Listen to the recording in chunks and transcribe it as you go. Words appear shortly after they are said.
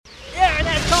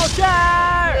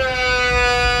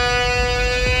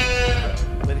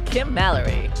Kim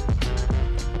Mallory.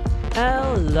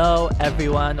 Hello,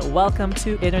 everyone. Welcome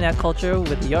to Internet Culture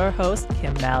with your host,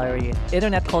 Kim Mallory.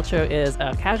 Internet Culture is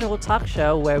a casual talk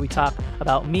show where we talk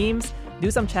about memes,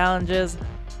 do some challenges,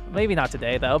 maybe not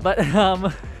today though, but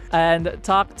and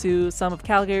talk to some of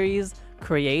Calgary's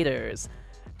creators.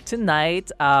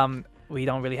 Tonight, we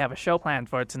don't really have a show planned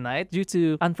for tonight due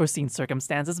to unforeseen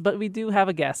circumstances, but we do have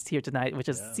a guest here tonight, which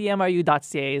is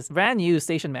CMRU.ca's brand new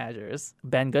station managers,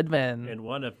 Ben Goodman. And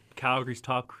one of Calgary's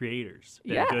top creators,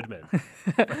 Ben Goodman.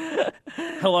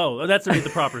 Hello, that's the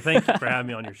proper. Thank you for having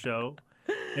me on your show.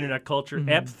 Internet Culture,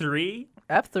 EP3.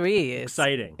 EP3.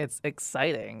 Exciting. It's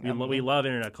exciting. We love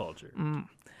Internet Culture.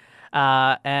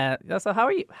 And so how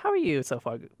are you so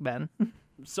far, Ben?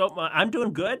 So I'm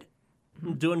doing good.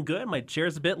 I'm doing good. My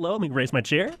chair's a bit low. Let me raise my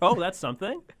chair. Oh, that's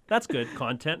something. That's good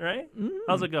content, right?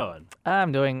 How's it going?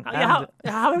 I'm doing. How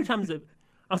many times? I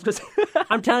was just.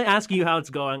 I'm asking you how it's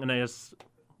going, and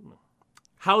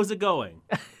how's it going?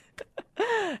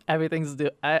 Everything's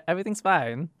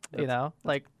fine. That's, you know,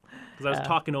 like. Because I was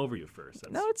talking over you first.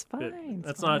 No, it's fine.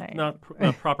 That's fine. not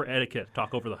proper etiquette.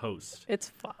 Talk over the host. It's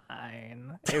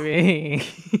fine. I mean,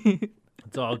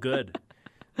 it's all good.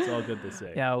 It's all good to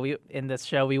say. Yeah, we in this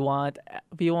show we want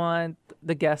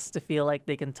the guests to feel like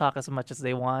they can talk as much as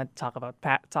they want, talk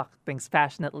things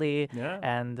passionately,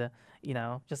 and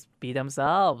just be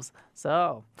themselves.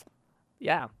 So,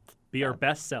 yeah, be our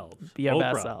best selves. Be our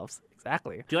best selves.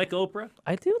 Exactly. Do you like Oprah?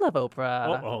 I do love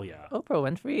Oprah. Oh yeah. Oprah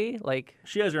Winfrey, like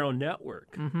she has her own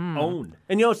network, OWN,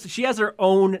 and she has her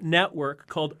own network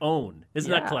called OWN.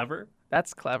 Isn't that clever?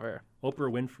 That's clever.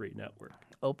 Oprah Winfrey Network.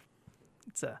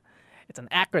 It's an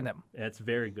acronym. It's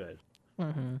very good.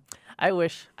 Mm-hmm. I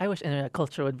wish Internet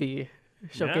Culture would be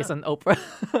showcased on Oprah.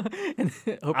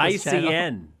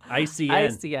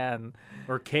 ICN.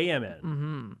 Or KMN.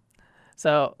 Mm-hmm.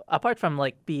 So apart from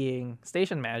being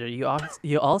station manager,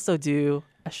 you also do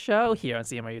a show here on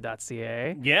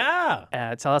CMRU.ca.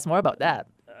 Yeah. Tell us more about that.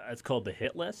 It's called The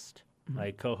Hit List.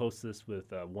 I co-host this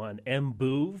with one M.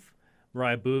 Bouv,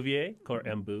 Mariah Bouvier, call her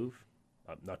M. Bouv.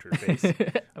 Not to her face.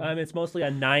 It's mostly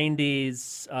a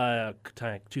 90s,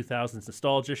 2000s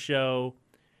nostalgia show.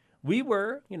 We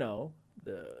were,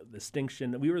 the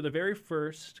distinction, we were the very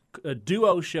first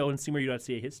duo show in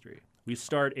CMRU.ca history. We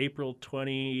started April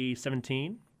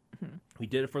 2017. We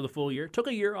did it for the full year. Took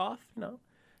a year off,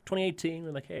 2018,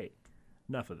 we're like, hey,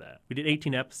 enough of that. We did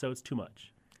 18 episodes, too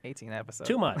much. 18 episodes.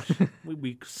 Too much.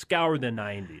 we scoured the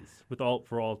 90s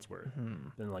for all it's worth.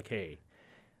 Then hey,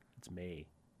 it's May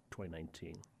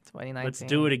 2019. Let's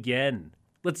do it again.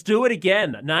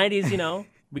 90s,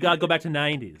 we got to go back to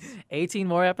 90s. 18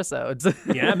 more episodes.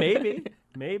 Yeah, maybe.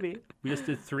 We just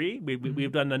did 3.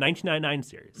 We've done the 1999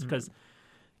 series because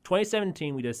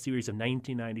 2017 we did a series of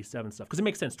 1997 stuff because it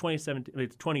makes sense. 2017,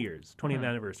 it's 20 years, 20th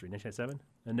anniversary, 1997.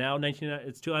 And now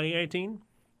it's 2018.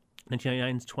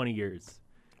 1999 is 20 years,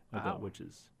 which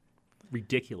is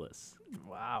ridiculous.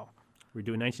 Wow. We're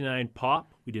doing 1999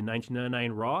 pop. We did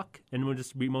 1999 rock, and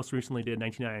we most recently did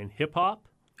 1999 hip hop.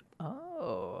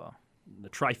 Oh, the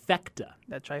trifecta.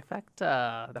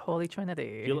 The Holy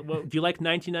Trinity. Do you like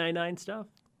 1999 stuff?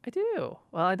 I do.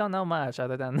 Well, I don't know much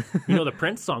other than the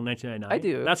Prince song 1999. I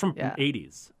do. That's from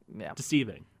 80s. Yeah,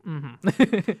 deceiving.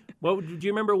 Mm-hmm. Well, do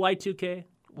you remember Y2K?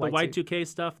 The Y2K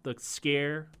stuff, the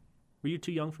scare. Were you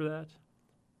too young for that?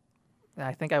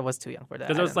 I think I was too young for that.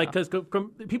 Because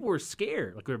people were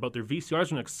scared, about their VCRs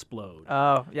going to explode.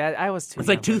 Oh, yeah, I was too. It's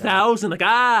young 2000,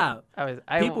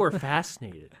 people were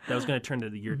fascinated. That was going to turn to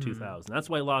the year 2000. That's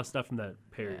why a lot of stuff from that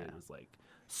period was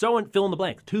fill in the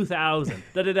blank, 2000,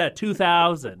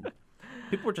 2000.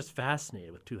 People were just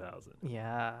fascinated with 2000.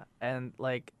 Yeah, and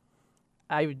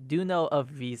I do know of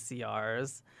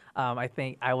VCRs. I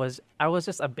think I was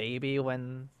just a baby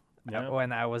when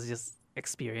I was just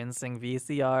experiencing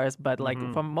VCRs, but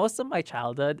for most of my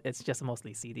childhood, it's just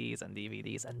mostly CDs and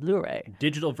DVDs and Blu-ray.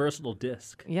 Digital versatile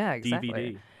disc. Yeah, exactly.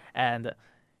 DVD. And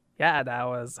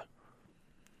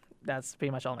that's pretty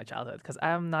much all my childhood because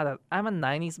I'm a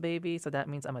 90s baby, so that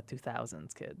means I'm a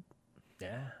 2000s kid.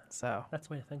 Yeah. So that's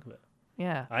the way I think of it.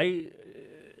 Yeah. I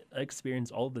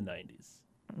experienced all the 90s.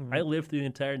 I lived through the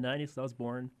entire 90s. I was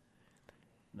born.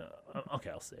 No,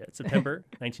 okay, I'll say it. September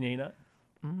 1989.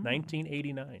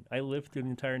 1989. I lived through the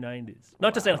entire 90s.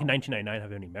 Not to say 1999 I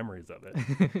have any memories of it.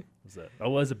 I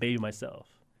was a baby myself.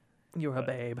 You were a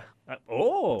babe.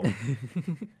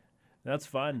 That's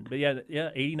fun. But yeah,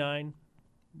 89,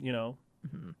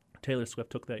 Taylor Swift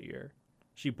took that year.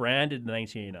 She branded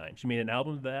 1989. She made an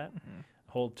album of that,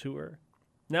 a whole tour.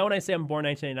 Now when I say I'm born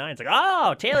 1989, it's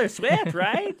oh, Taylor Swift,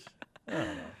 right? I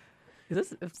don't know.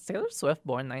 Is Taylor Swift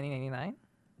born 1989?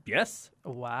 Yes.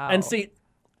 Wow. And see,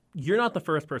 you're not the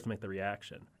first person to make the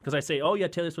reaction. Because I say, oh, yeah,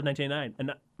 Taylor Swift 1989.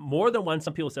 And more than once,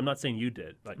 some people say, I'm not saying you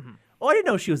did. Like, oh, I didn't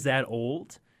know she was that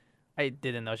old. I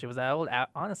didn't know she was that old,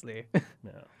 honestly.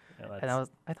 No. And I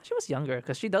thought she was younger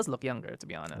because she does look younger, to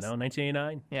be honest. No,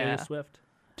 1989. Yeah. Taylor Swift.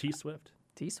 T Swift.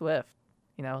 T Swift.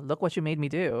 You know, look what you made me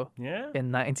do. Yeah.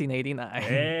 In 1989.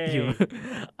 Hey.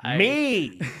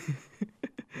 Me.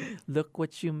 Look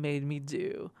what you made me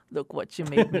do. Look what you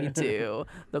made me do.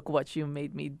 Look what you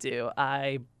made me do.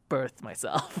 I birthed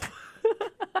myself.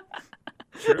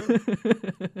 True.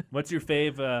 What's your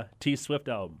fave T Swift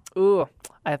album? Ooh,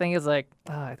 I think it's like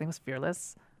I think it was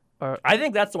Fearless. Or I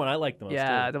think that's the one I like the most.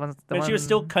 yeah, too. the one. She was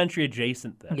still country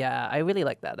adjacent then. Yeah, I really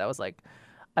like that. That was like,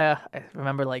 I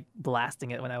remember like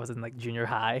blasting it when I was in like junior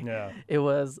high. Yeah. It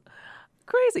was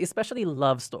crazy, especially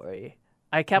Love Story.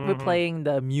 I kept replaying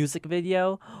the music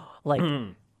video, like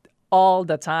all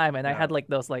the time, and I had like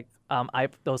those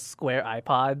those square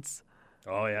iPods.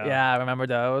 Oh yeah. Yeah, I remember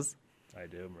those. I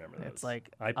do remember those. It's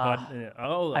like iPod.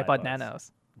 iPod iPods.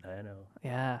 Nanos. Nano.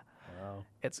 Yeah, Wow.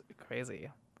 it's crazy.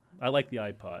 I like the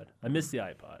iPod. I miss the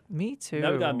iPod. Me too.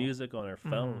 Now we got music on our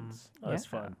phones. Oh, that's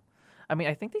Yeah. fun. I mean,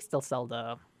 I think they still sell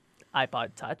the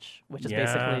iPod Touch, which is Yeah.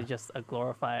 basically just a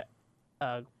glorified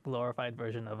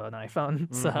version of an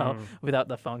iPhone. So without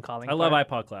the phone calling. I love part.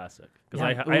 iPod Classic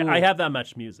because Yeah. I have that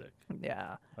much music.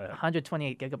 Yeah, I have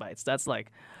 128 gigabytes. That's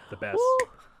like, the best. woo.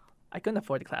 I couldn't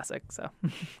afford the Classic, so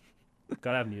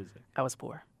Gotta have music. I was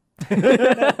poor.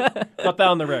 Got that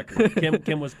on the record.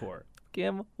 Kim was poor.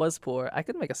 Kim was poor. I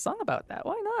could make a song about that.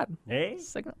 Why not? Hey,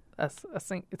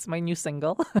 It's my new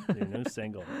single. your new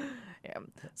single. Yeah.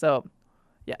 So,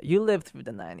 yeah, you lived through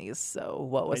the 90s. So,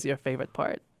 what was your favorite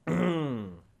part?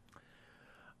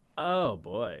 Oh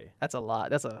boy, That's a lot.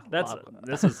 This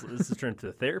is turned to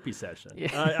a therapy session.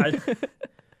 Yeah.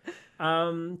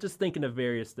 Just thinking of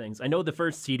various things. I know the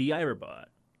first CD I ever bought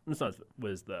was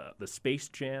the Space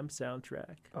Jam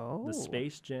soundtrack. Oh. The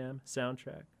Space Jam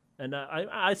soundtrack. And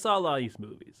I saw a lot of these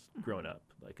movies growing up,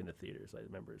 like in the theaters. I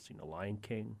remember seeing The Lion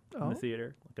King in the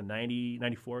theater, like a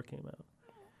 94 came out.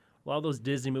 A lot of those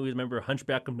Disney movies. Remember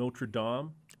Hunchback of Notre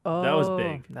Dame? Oh, That was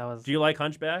big. That was. Do you like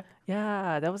Hunchback?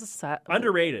 Yeah, that was a sad.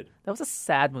 Underrated. That was a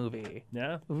sad movie.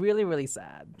 Yeah. Really, really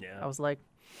sad. Yeah. I was like,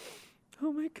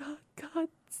 oh my God,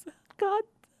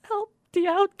 help the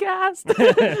outcast,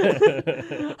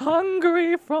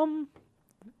 hungry from.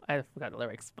 I forgot the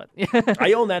lyrics, but yeah.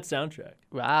 I own that soundtrack.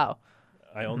 Wow.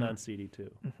 I own that on CD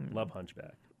too. Love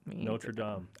Hunchback. Me Notre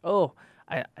Dame. Oh,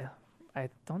 I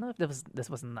don't know if this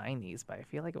was 90s, but I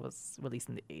feel like it was released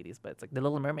in the 80s. But it's like The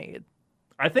Little Mermaid.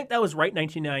 I think that was right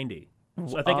 1990.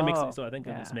 So I think it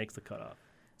yeah. just makes the cutoff.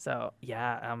 So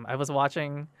yeah, I was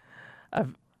watching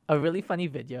a really funny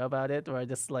video about it where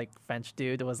this like French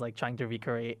dude was like trying to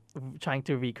recreate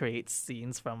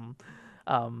scenes from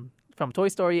Toy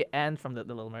Story and from the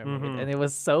Little Mermaid, and it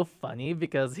was so funny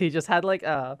because he just had like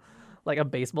a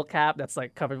baseball cap that's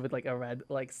like covered with like a red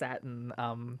like satin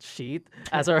sheet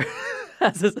as her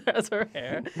as her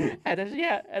hair, and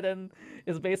then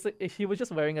it's basically he was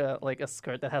just wearing a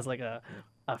skirt that has like a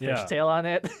fishtail on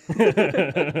it.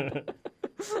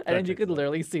 And then you could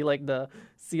literally see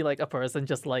a person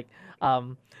just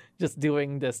just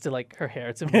doing this to like her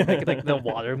hair to make like the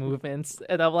water movements,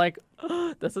 and I'm like,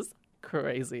 oh, this is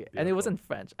crazy. Beautiful. And it was in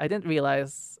French. I didn't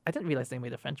realize they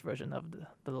made a French version of the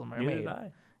Little Mermaid. Neither did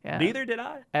I. Yeah. Neither did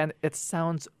I. And it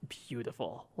sounds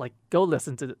beautiful. Like go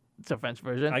listen to the French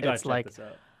version. I gotta it's check like this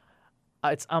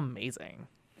out. It's amazing.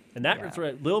 And that was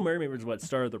right. Little Mermaid was what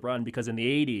started the run because in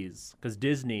the 80s, because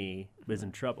Disney was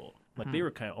in trouble. Like they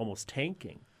were kind of almost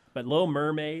tanking. But Little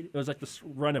Mermaid, it was like this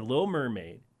run of Little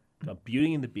Mermaid,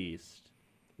 Beauty and the Beast,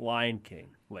 Lion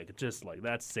King. Like just like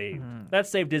that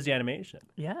saved Disney animation.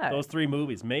 Yeah. Those three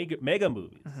movies, mega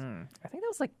movies. I think that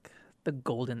was like the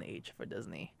golden age for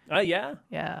Disney. Yeah.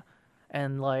 Yeah.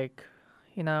 And like,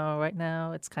 right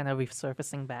now it's kind of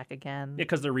resurfacing back again. Yeah,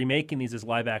 because they're remaking these as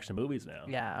live action movies now.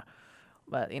 Yeah.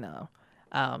 But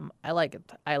I like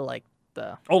it. I like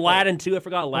the Aladdin too. I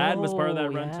forgot Aladdin was part of that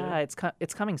run too. Yeah,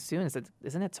 it's coming soon.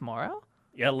 Isn't it tomorrow?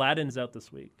 Yeah, Aladdin's out this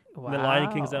week. Wow. And then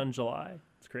Lion King's out in July.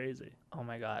 It's crazy. Oh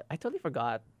my God, I totally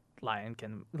forgot Lion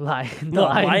King. No,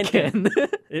 Lion King.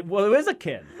 It is a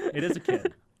kid. It is a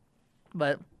kid.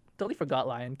 But totally forgot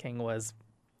Lion King was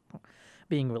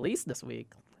being released this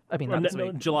week. I mean, not this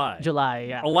week. July. July,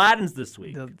 yeah. Aladdin's this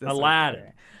week. Aladdin.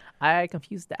 Week. I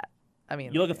confused that. I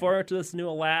mean, you looking forward to this new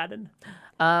Aladdin?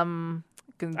 I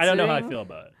don't know how I feel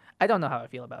about it. I don't know how I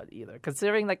feel about it either.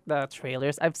 Considering like the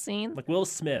trailers I've seen, like Will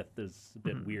Smith is a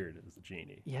bit weird as the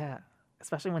genie. Yeah,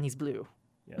 especially when he's blue.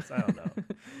 Yes, I don't know.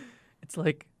 It's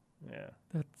like, yeah,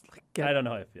 That's like, I don't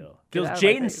know how I feel. If get it was out of my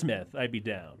Jaden face. Smith, I'd be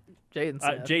down. Jaden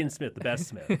Smith. Jaden Smith, the best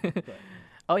Smith. But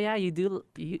Oh yeah, you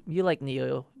like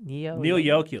Neil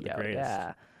Yokio, the greatest.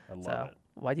 Yeah. I love So it.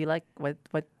 why do you like what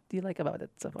do you like about it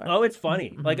so far? Oh, it's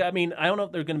funny. Like, I mean, I don't know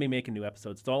if they're going to be making new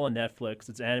episodes. It's all on Netflix.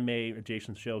 It's an anime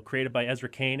adjacent show created by Ezra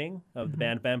Koenig of the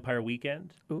band Vampire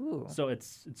Weekend. Ooh. So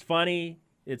it's funny.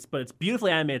 But it's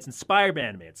beautifully animated. It's inspired by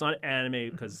anime. It's not anime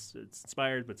because it's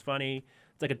inspired, but it's funny.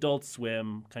 It's like Adult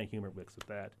Swim kind of humor mixed with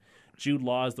that. Jude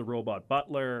Law is the robot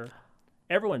butler.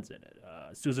 Everyone's in it.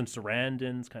 Susan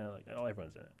Sarandon's kind of like,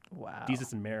 everyone's in it. Wow.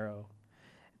 Jesus and Marrow.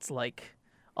 It's like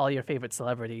all your favorite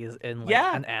celebrities in like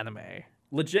Yeah. an anime,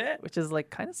 Legit. which is like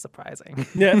kind of surprising.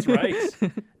 Yeah, that's right.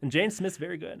 And Jane Smith's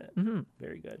very good in it.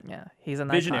 Very good. Yeah, he's an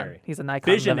Visionary. icon. He's an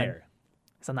icon. Living. Visionary.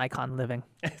 He's an icon living.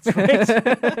 That's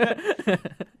right.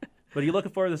 But are you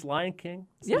looking forward to this Lion King?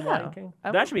 Yeah. Lion King?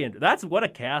 I'm- That should be that's what a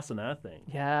cast on that thing.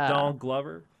 Yeah. Donald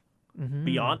Glover.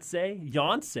 Beyonce.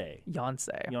 Yonsei.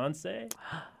 Beyonce.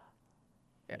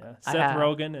 Yeah. I Seth have-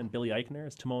 Rogen and Billy Eichner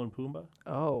as Timon and Pumbaa.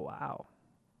 Oh wow.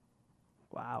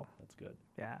 Wow. That's good.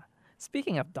 Yeah.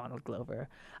 Speaking of Donald Glover,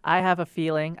 I have a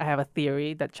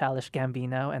theory that Childish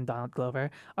Gambino and Donald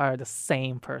Glover are the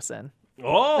same person.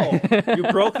 Oh, you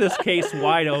broke this case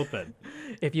wide open.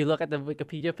 If you look at the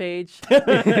Wikipedia page,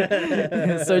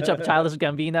 search up Childish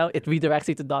Gambino, it redirects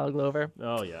you to Donald Glover,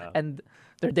 Oh, yeah. and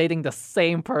they're dating the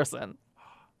same person.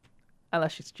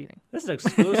 Unless she's cheating. This is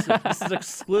exclusive. This is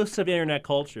exclusive internet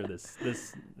culture. This. You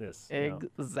know.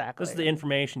 Exactly. This is the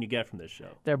information you get from this show.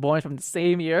 They're born from the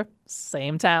same year,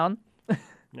 same town,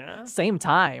 Yeah. same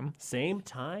time. Same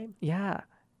time. Yeah.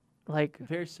 Like,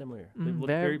 Very similar. They look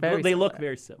very, very. very They look similar.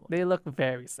 very similar. they look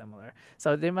very similar.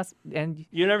 So they must, and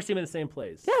You never see them in the same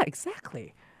place. yeah,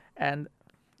 exactly. And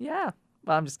yeah,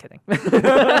 well, I'm just kidding.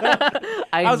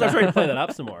 I was trying to play that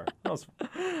up some more.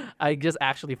 I just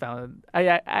actually found, I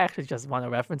actually just want to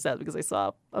reference that because I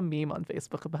saw a meme on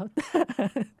Facebook about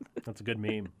that. That's a good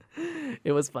meme.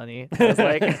 It was funny. I was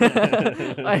like,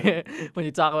 when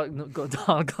you talk about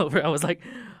Donald Glover, I was like,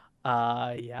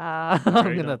 yeah,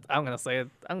 I'm gonna say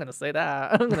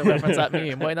that. I'm gonna reference that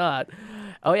meme. Why not?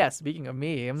 Oh yeah, speaking of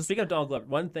memes, Speaking of Donald Glover,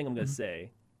 one thing I'm going to say,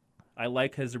 I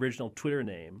like his original Twitter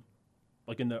name.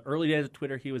 Like in the early days of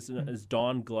Twitter, he was as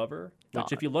Don Glover, which Don.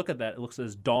 if you look at that, it looks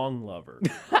as Dong Lover.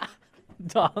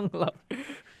 Donald Glover.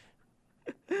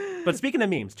 But speaking of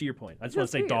memes, to your point, I just want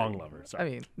to say speaking of Dong Lover. Sorry. I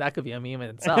mean, that could be a meme in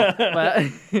itself. But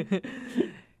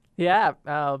yeah,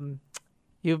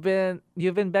 you've been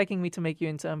begging me to make you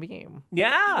into a meme.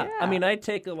 Yeah. Yeah. I mean, I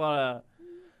take a lot of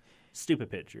stupid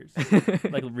pictures,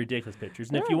 like ridiculous pictures.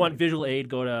 And if you want visual aid,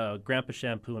 go to Grandpa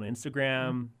Shampoo on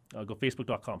Instagram. Go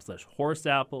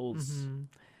facebook.com/horseapples.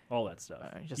 All that stuff.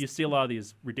 just- You see a lot of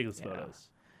these ridiculous photos.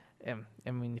 I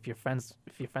mean, if you're friends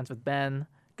with Ben,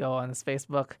 go on his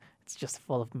Facebook. It's just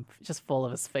full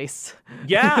of his face.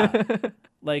 Yeah.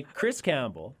 Like Chris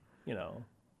Campbell, you know,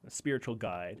 a spiritual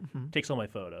guide, takes all my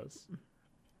photos.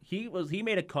 He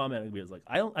made a comment. He was like,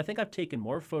 I think I've taken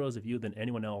more photos of you than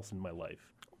anyone else in my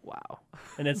life. Wow.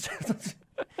 And it's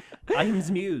I am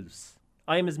his muse.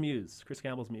 I am his muse, Chris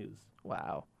Campbell's muse.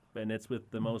 Wow. And it's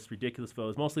with the most ridiculous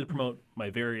photos, mostly to promote my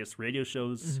various radio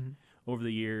shows over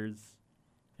the years.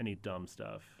 Any dumb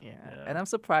stuff. Yeah. And I'm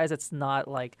surprised it's not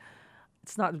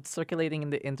circulating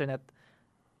in the internet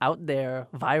out there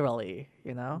virally,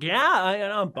 you know?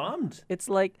 Yeah, I'm bummed. It's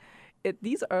like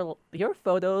your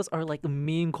photos are like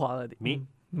meme quality.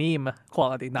 Meme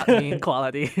quality, not meme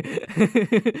quality.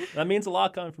 That means a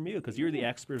lot coming from you because you're the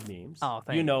expert of memes. Oh, you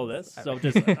thanks. know this, so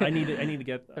just I need to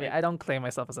get. I mean, I don't claim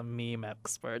myself as a meme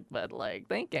expert, but like,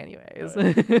 thank you anyways.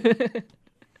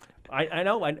 I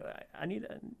know. I need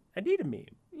a meme.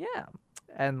 Yeah.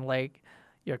 And like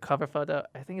your cover photo,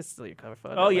 I think it's still your cover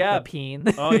photo. Oh, like yeah. the peen.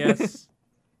 Oh yes,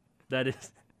 that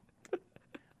is.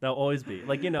 That'll always be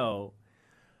like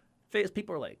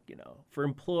people are like for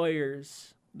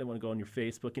employers. They want to go on your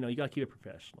Facebook. You got to keep it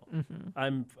professional.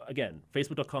 I'm, again,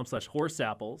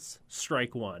 facebook.com/horseapples,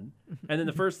 strike one. And then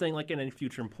the first thing, like any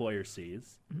future employer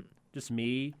sees, just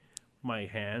me, my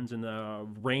hands, and the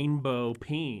rainbow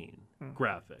peen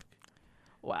graphic.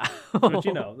 Wow. Which,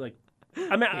 like,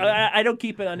 I mean, I don't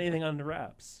keep it on anything on the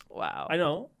wraps. Wow. I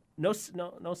know. No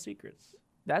secrets.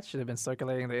 That should have been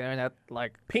circulating the internet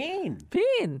like Peen.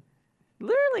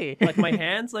 Literally. Like my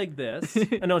hands like this.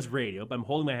 I know it's radio, but I'm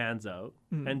holding my hands out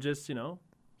and just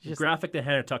graphic that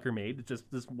Hannah Tucker made. It's just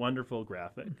this wonderful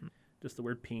graphic. Just the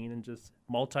word peen and just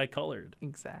multicolored.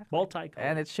 Exactly. Multicolored.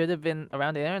 And it should have been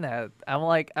around the internet.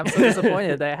 I'm so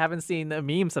disappointed that I haven't seen the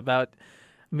memes about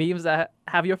memes that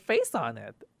have your face on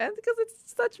it, and because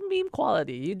it's such meme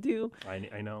quality,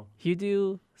 I know. you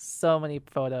do so many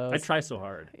photos. I try so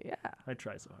hard. Yeah, I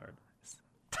try so hard.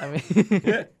 I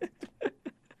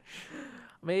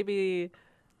mean,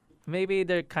 maybe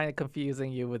they're kind of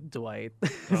confusing you with Dwight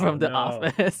from The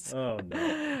Office. Oh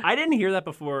no, I didn't hear that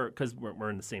before because we're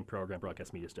in the same program,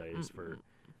 Broadcast Media Studies,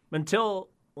 until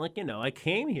I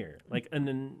came here, and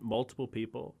then multiple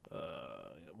people.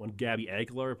 When Gabby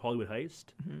Aguilar of Hollywood Heist,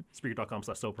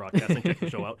 Spreaker.com/SoBroadcasting, check the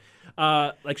show out.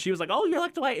 She was like, "Oh, you're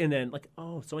like Dwight," and then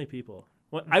oh, so many people.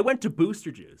 Well, I went to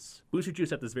Booster Juice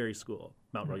at this very school,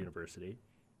 Mount Royal University.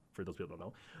 For those people who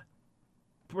don't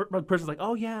know, the person's like,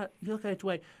 "Oh yeah, you look like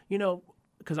Dwight,"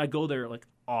 because I go there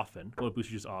often, go to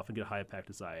Booster Juice often, get a high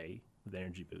Pactus IA with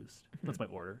Energy Boost. That's my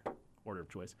order of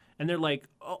choice. And they're like,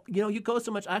 "Oh, you go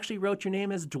so much. I actually wrote your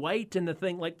name as Dwight in the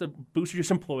thing, like the Booster Juice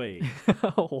employee."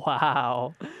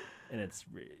 Wow. And it's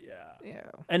yeah.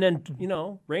 And then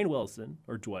Rainn Wilson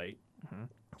or Dwight,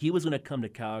 he was going to come to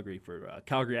Calgary for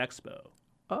Calgary Expo.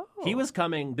 Oh. He was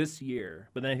coming this year,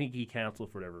 but then I think he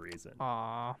canceled for whatever reason.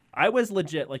 Aw. I was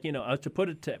legit, to put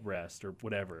it to rest or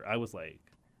whatever, I was like,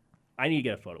 I need to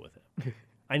get a photo with him.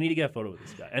 I need to get a photo with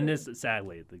this guy. And this,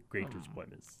 sadly, the great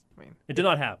disappointment is, it did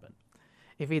not happen.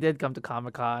 If he did come to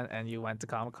Comic-Con and you went to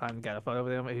Comic-Con and got a photo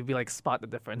with him, it'd be like Spot the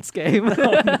Difference game.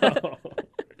 Oh, no.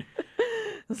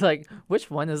 It's like,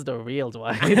 which one is the real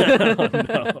Dwight?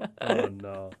 Oh,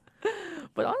 no.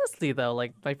 But honestly, though,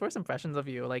 my first impressions of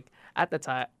you, at the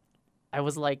time, I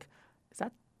was like,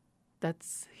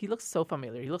 he looks so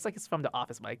familiar. He looks like he's from The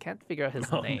Office, but I can't figure out his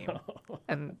name. No.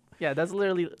 And yeah, that's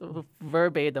literally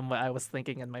verbatim what I was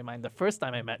thinking in my mind the first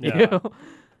time I met you.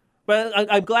 But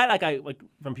I'm glad,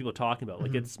 from people talking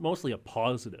about, it's mostly a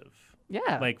positive.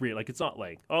 Yeah. It's not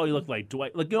like, oh, you look like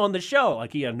Dwight. On the show,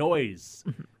 he annoys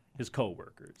his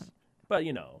coworkers. But,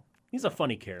 he's a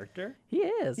funny character. He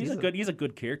is. He's a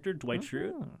good character, Dwight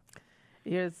Schrute.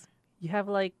 You have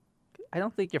I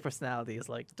don't think your personality is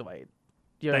like Dwight.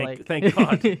 You're thank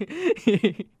God.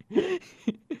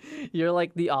 You're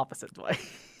like the opposite Dwight.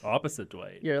 Opposite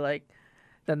Dwight. You're like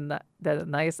the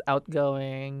nice,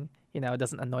 outgoing,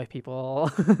 doesn't annoy people.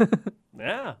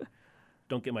 Yeah.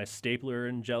 Don't get my stapler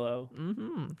in Jell-O.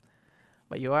 Mm-hmm.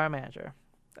 But you are a manager.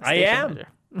 I am.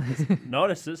 Manager. Not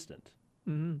assistant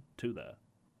Mm-hmm. to the.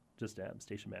 Just am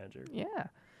station manager. Yeah.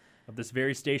 Of this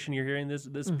very station you're hearing this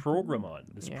program on.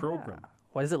 This program.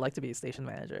 What is it like to be a station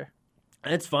manager?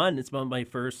 And it's fun. It's been my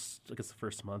first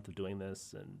month of doing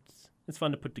this, and it's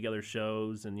fun to put together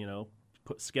shows and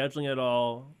scheduling it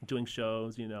all, doing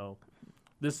shows.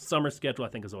 This summer schedule I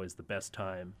think is always the best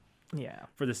time. Yeah.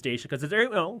 For the station because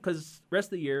because the rest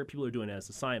of the year people are doing it as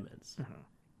assignments,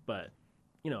 but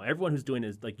everyone who's doing it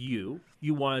is like you're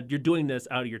doing this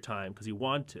out of your time because you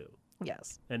want to.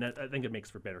 Yes. And I think it makes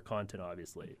for better content.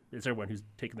 Obviously, it's everyone who's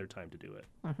taking their time to do it.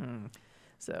 Mm-hmm.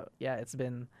 So yeah, it's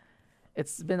been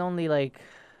only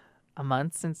a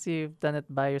month since you've done it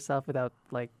by yourself without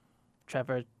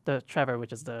Trevor,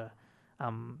 which is the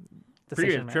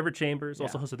Trevor Chambers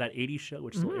also hosted that 80s show,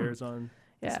 which still airs on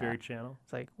this very channel.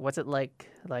 It's what's it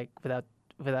like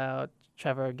without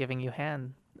Trevor giving you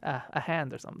a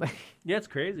hand or something? Yeah, it's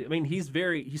crazy. I mean, he's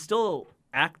still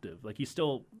active. He's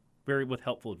still very with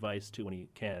helpful advice too when he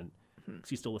can. Because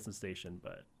he still listens to the station,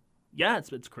 but yeah, it's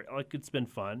it's been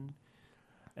fun.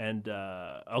 And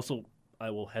also, I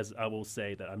will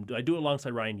say that I do it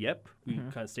alongside Ryan Yip. We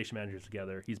kind of station managers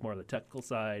together. He's more on the technical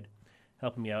side,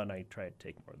 helping me out, and I try to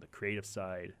take more of the creative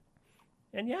side.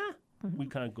 And we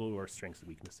kind of go to our strengths and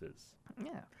weaknesses.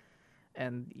 Yeah,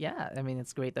 and I mean,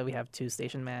 it's great that we have two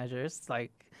station managers.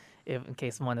 If in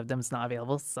case one of them is not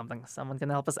available, someone can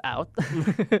help us out.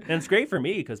 And it's great for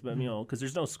me because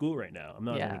there's no school right now. I'm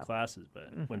not in any classes,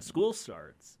 but when school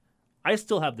starts, I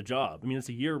still have the job. I mean, it's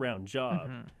a year-round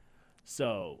job.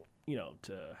 So,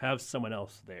 to have someone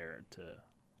else there to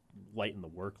lighten the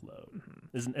workload,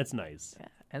 it's nice. Yeah.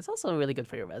 And it's also really good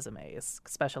for your resume,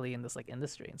 especially in this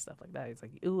industry and stuff like that. It's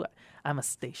ooh, I'm a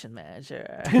station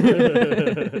manager.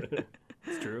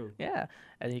 It's true. Yeah.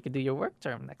 And you could do your work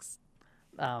term next.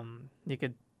 You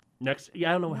could. Next, I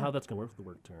don't know how that's going to work with the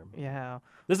work term. Yeah.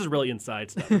 This is really inside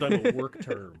stuff. We're talking about work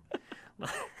term.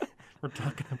 We're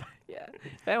talking about. Yeah.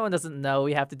 If anyone doesn't know,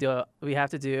 we have to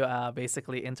do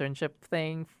basically internship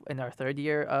thing in our third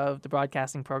year of the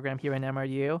broadcasting program here in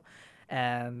MRU,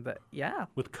 and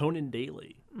with Conan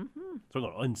Daly. Talking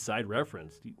about inside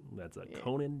reference. That's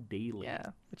Conan Daly. Yeah,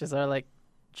 which is our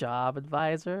job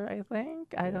advisor, I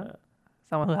think. I don't.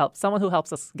 Someone who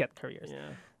helps us get careers. Yeah.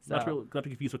 So, not to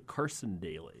confuse with Carson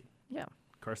Daly. Yeah.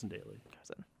 Carson Daly.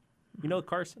 Carson. You know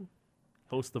Carson?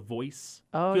 host The Voice.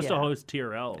 Oh, He used to yeah. host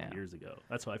TRL Yeah. years ago.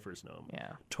 That's how I first know him.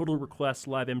 Yeah. Total Request,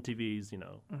 Live MTV's,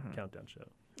 countdown show.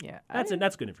 Yeah.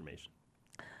 That's good information.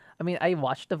 I mean, I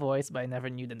watched The Voice, but I never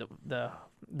knew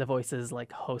the Voice's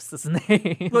like host's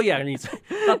name. Well, yeah, and he's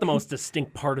not the most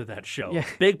distinct part of that show. Yeah.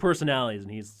 Big personalities,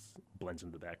 and he's blends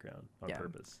into the background on Yeah.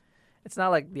 purpose. It's not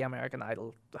like the American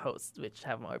Idol hosts, which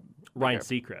have more. Ryan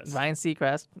bigger- Seacrest. Ryan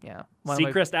Seacrest, yeah. One of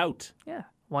my- Seacrest out. yeah,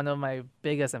 one of my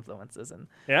biggest influences, and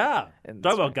Yeah. And Talk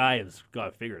that's about a guy who's got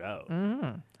it figured out.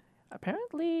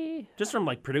 apparently, Just from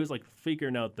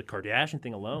figuring out the Kardashian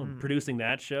thing alone, producing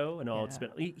that show and all it's Yeah.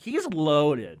 been. He's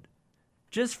loaded.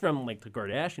 Just from the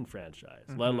Kardashian franchise,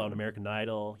 let alone American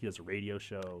Idol. He does a radio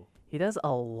show. he does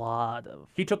a lot of.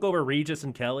 He took over Regis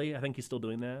and Kelly. I think he's still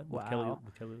doing that. With Wow.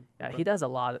 Kelly. Yeah, he does a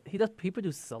lot. He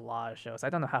produces a lot of shows. I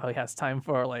don't know how he has time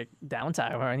for like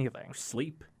downtime or anything.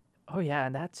 Sleep. Oh yeah,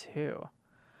 and that too.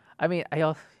 I mean,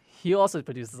 he also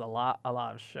produces a lot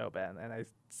of show, Ben, and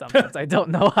sometimes I don't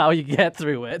know how you get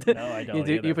through it. No, I don't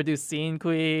You either. produce Scene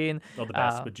Queen. Oh, the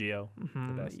best with Gio.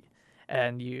 mhm, The best.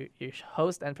 And you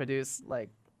host and produce like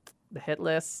the Hit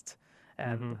List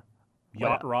and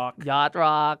Yacht Rock. Yacht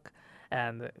Rock,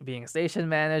 and being a station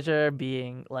manager,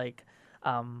 being like,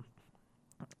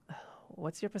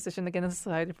 what's your position again in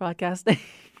society broadcasting?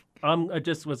 I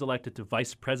just was elected to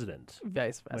vice president,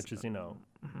 Vice president. which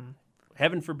is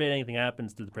heaven forbid anything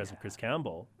happens to the president, Chris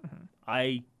Campbell.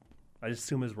 I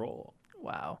assume his role,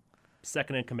 Wow.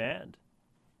 second in command.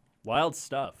 Wild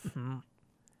stuff.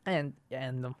 And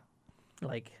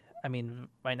like, I mean,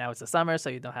 right now it's the summer, so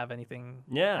you don't have anything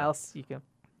Yeah. else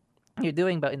you're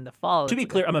doing. But in the fall, To be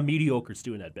clear, I'm a mediocre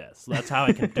student at best. So that's how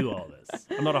I can do all this.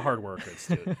 I'm not a hard worker at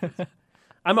student.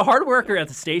 I'm a hard worker at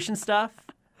the station stuff,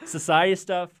 society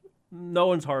stuff. No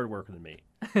one's hard worker than me.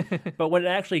 But when it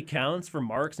actually counts for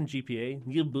marks and GPA,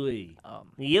 yeah boy.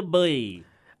 Yeah boy.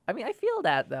 I mean, I feel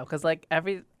that though, because like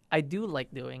I do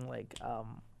like doing like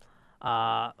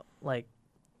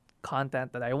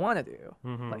content that I want to do,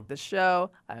 like the show.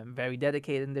 I'm very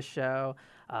dedicated in the show.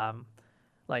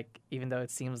 Like even though it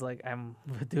seems like I'm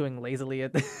doing lazily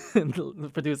at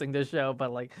producing this show,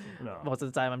 but like No. most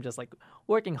of the time I'm just like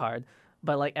working hard.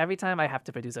 But like every time I have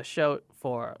to produce a show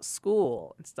for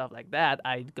school and stuff like that,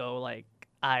 I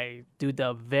do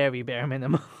the very bare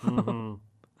minimum.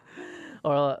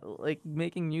 Or like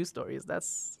making news stories.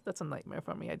 That's a nightmare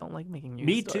for me. I don't like making news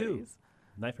Me stories. too.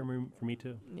 Night for me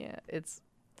too. Yeah,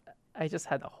 I just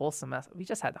had a whole semester. We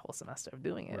just had the whole semester of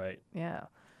doing it. Right. Yeah.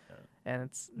 And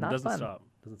it's It not doesn't fun. stop.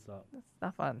 Doesn't stop. It's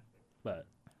not fun. But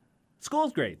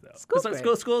school's great though. School's It's like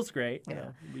great. School's great. Yeah.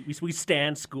 You know. We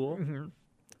stand school.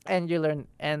 And you're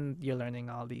learning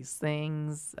all these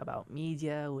things about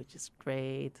media, which is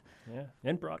great. Yeah.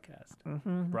 And broadcast.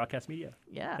 Broadcast media.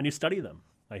 Yeah. And you study them,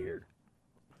 I hear.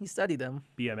 You study them,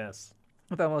 BMS.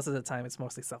 but most of the time it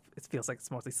feels like it's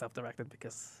mostly self-directed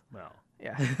because Well,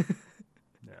 yeah.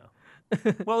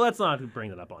 no. Well, let's not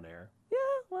bring that up on air. Yeah,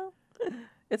 well,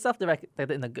 it's self-directed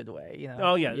in a good way, you know.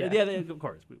 Oh yeah, yeah, of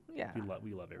course. Yeah.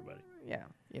 We love everybody. Yeah,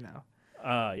 you know.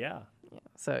 Yeah.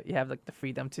 So you have like the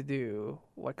freedom to do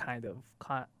what kind of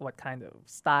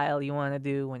style you want to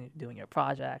do when you're doing your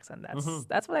projects, and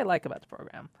that's what I like about the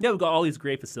program. Yeah, we've got all these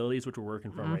great facilities which we're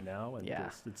working from right now, and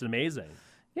Yeah. it's amazing.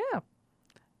 Yeah,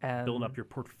 and Building up your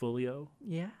portfolio,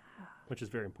 yeah, which is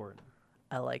very important.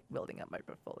 I like building up my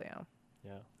portfolio.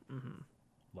 Yeah.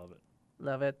 Love it.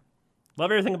 Love it. Love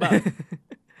everything about it.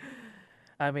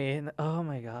 I mean, oh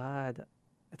my God,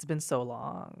 it's been so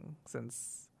long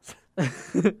since.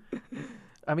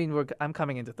 I mean, I'm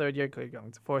coming into third year,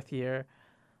 going to fourth year,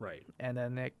 Right. and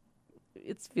then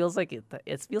it feels like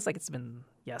it's been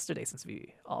yesterday since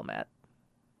we all met.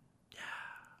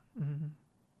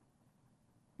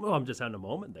 Well, I'm just having a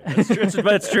moment there. It's true,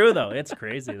 but it's true though. It's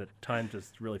crazy that time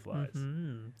just really flies.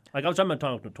 Like I was talking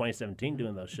about 2017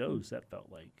 doing those shows. That felt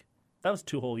like that was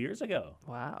 2 whole years ago.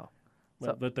 Wow.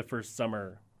 With the first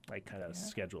summer, like kind of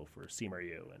schedule for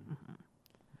CMRU, and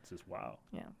it's just wow.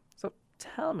 Yeah. So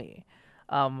tell me,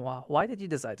 why did you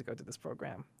decide to go to this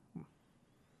program?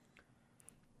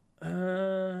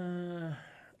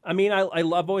 I mean,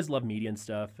 I've always loved media and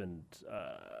stuff, and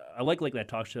I like night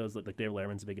talk shows. Like David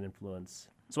Letterman's a big influence.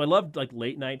 So I loved like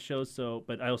late night shows.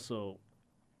 But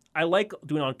I like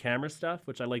doing on camera stuff,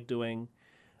 which I like doing.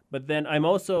 But then I'm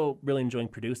also really enjoying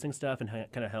producing stuff and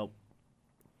kind of help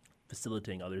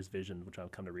facilitating others' vision, which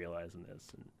I've come to realize in this.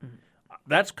 And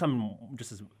that's come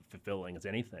just as fulfilling as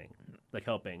anything, like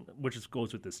helping, which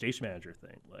goes with the station manager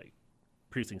thing, like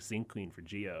producing Scene Queen for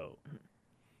Geo.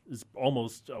 Is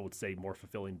almost, I would say, more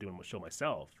fulfilling doing a show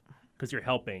myself, because you're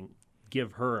helping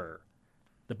give her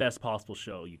the best possible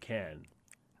show you can,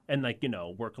 and like,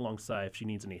 work alongside if she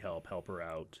needs any help, help her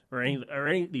out, or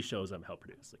any of these shows I'm help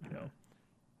produce, like,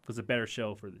 because a better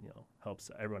show for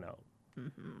helps everyone out.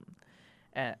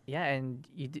 And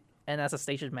and as a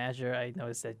station manager, I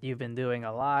noticed that you've been doing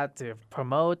a lot to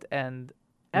promote and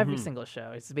every single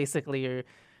show. It's basically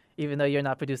even though you're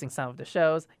not producing some of the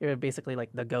shows, you're basically like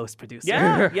the ghost producer.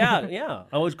 Yeah.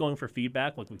 Always going for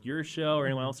feedback, like with your show or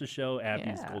anyone else's show.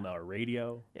 Abby's Golden Hour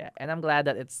Radio. Yeah, and I'm glad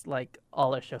that it's like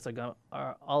all our shows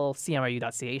are all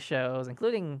CMRU.ca shows,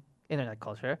 including Internet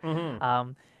Culture,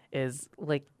 is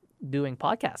like doing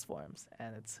podcast forms,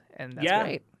 and that's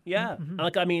great. Yeah,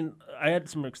 like I had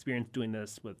some experience doing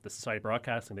this with the Society of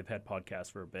Broadcasting. They've had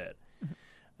podcasts for a bit.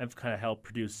 I've kind of helped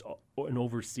produce and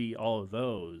oversee all of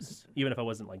those, even if I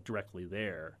wasn't like directly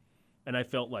there. And I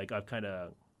felt like I've kind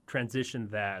of transitioned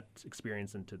that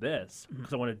experience into this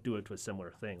because I want to do it to a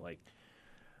similar thing, like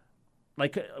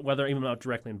whether even not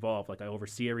directly involved, like I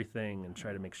oversee everything and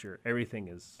try to make sure everything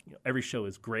is, every show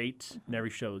is great and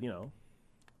every show,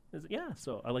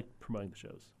 so I like promoting the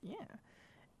shows. Yeah,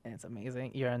 and it's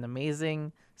amazing. You're an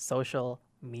amazing social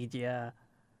media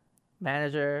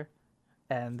manager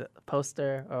and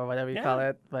poster or whatever you call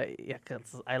it. But yeah,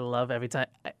 because I love every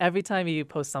time you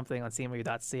post something on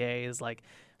CMRU.ca is like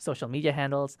social media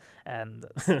handles and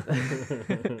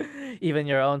even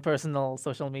your own personal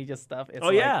social media stuff. It's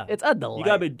it's a delight. You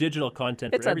got to be digital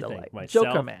content for everything. It's a delight. Myself.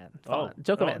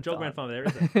 Jokerman fun with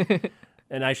everything.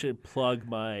 And I should plug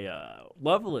my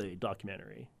lovely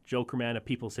documentary, Jokerman: A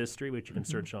People's History, which you can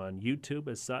search on YouTube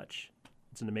as such.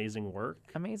 It's an amazing work.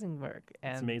 Amazing work.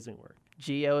 And it's amazing work.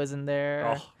 Geo is in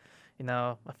there.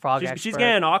 A frog expert. She's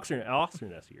getting an Oscar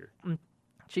this year.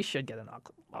 She should get an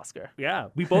Oscar. Yeah,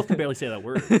 we both can barely say that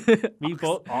word. We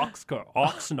both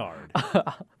Oxnard.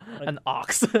 An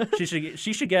ox. She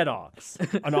should get an ox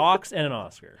and an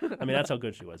Oscar. I mean, that's how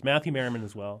good she was. Matthew Merriman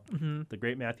as well, the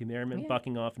great Matthew Merriman,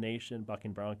 Bucking Off Nation,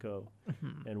 Bucking Bronco,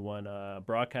 and won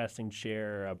broadcasting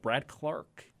chair. Brad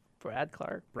Clark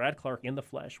in the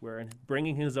flesh,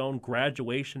 bringing his own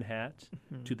graduation hat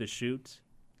to the shoot,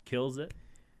 kills it.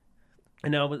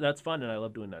 And now that's fun, and I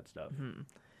love doing that stuff.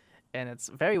 And it's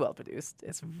very well produced.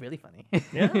 It's really funny.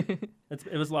 Yeah,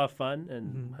 it was a lot of fun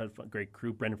and had a great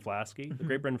crew. Brendan Flasky, the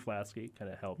great Brendan Flasky, kind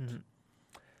of helped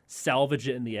salvage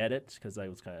it in the edit because I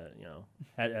was kind of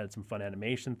had some fun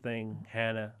animation thing.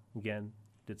 Hannah again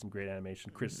did some great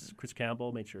animation. Chris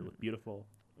Campbell made sure it looked beautiful.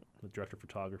 The director of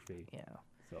photography. Yeah.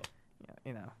 So.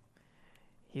 Yeah,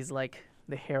 he's like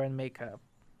the hair and makeup,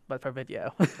 but for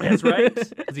video. That's right.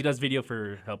 Because he does video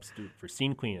for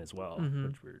Scene Queen as well,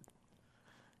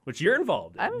 which you're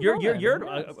involved in.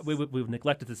 We've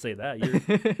neglected to say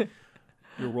that.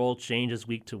 Your role changes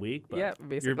week to week, but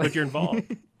you're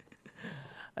involved.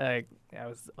 I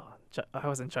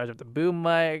was in charge of the boom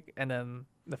mic, and then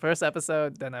the first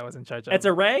episode, then I was in charge of. It's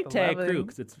a ragtag crew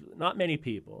because it's not many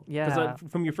people. Yeah.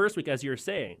 Because from your first week, as you were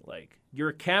saying, like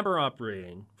you're camera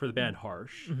operating for the band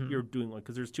Harsh. You're doing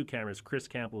because there's two cameras. Chris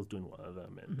Campbell is doing one of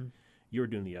them, and you're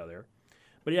doing the other.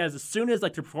 But as soon as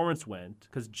like the performance went,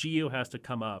 because Geo has to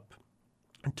come up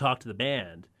and talk to the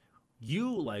band,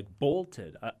 you like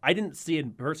bolted. I didn't see it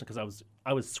in person because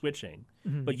I was switching,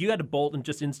 but you had to bolt and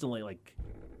just instantly like.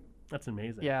 That's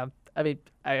amazing. Yeah, I mean,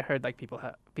 I heard like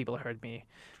people heard me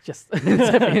just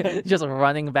just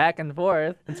running back and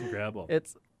forth. It's incredible.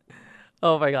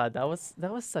 Oh my god, that was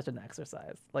such an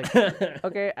exercise. Like,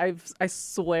 okay, I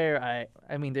swear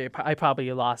I mean I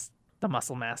probably lost the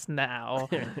muscle mass now.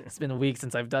 It's been weeks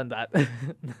since I've done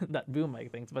that boom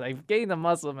mic things, but I've gained the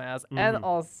muscle mass and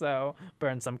also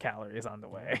burned some calories on the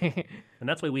way. And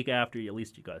that's why week after, at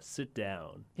least you got to sit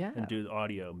down and do the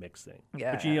audio mixing.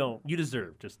 Yeah, which you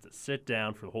deserve just to sit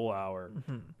down for the whole hour,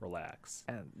 relax.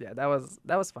 And yeah, that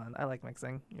was fun. I like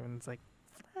mixing. Even it's like,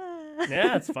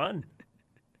 yeah, it's fun.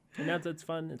 And it's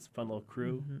fun. It's a fun little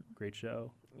crew. Great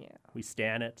show. Yeah, we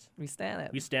stan it. We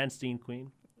stan Scene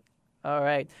Queen. All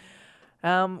right.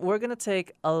 We're going to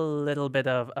take a little bit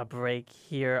of a break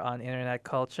here on Internet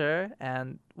Culture,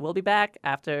 and we'll be back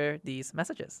after these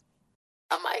messages.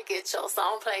 I might get your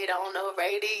song played on the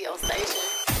radio station.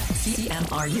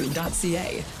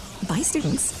 CMRU.ca. By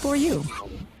students for you.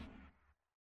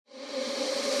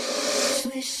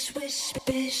 Swish, swish,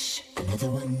 bish. Another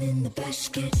one in the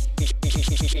basket.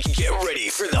 Get ready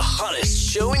for the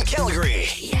hottest show in Calgary.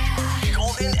 Yeah.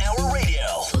 Golden Hour Radio.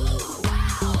 Ooh,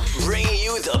 wow. Bringing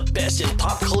you the best in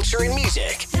pop culture and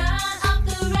music. Turn up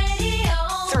the radio.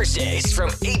 Thursdays from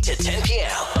 8 to 10 p.m.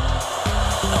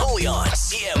 Only on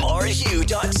CMRU.ca.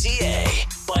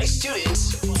 By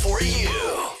students for you.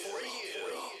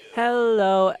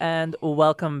 Hello and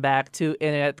welcome back to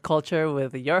Internet Culture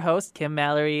with your host Kim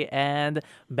Mallory and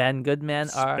Ben Goodman,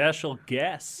 our Special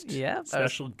guest. Yeah,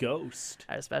 Special ghost.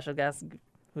 special guest,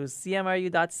 who's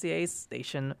CMRU.ca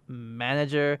station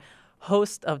manager,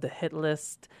 host of the Hit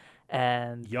List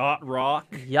and Yacht rock.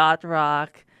 Yacht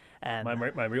Rock, and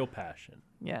My real passion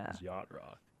yeah, is yacht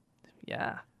rock.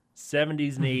 yeah,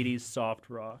 70s and 80s soft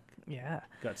rock. yeah.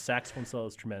 Got saxophone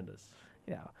solos tremendous.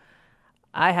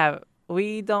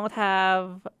 We don't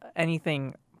have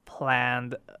anything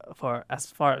planned for as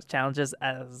far as challenges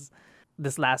as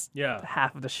this last Yeah.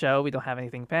 half of the show. We don't have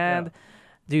anything planned.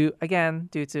 Due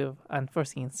to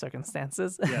unforeseen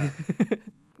circumstances. Yeah.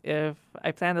 If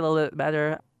I planned a little bit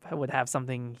better, I would have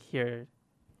something here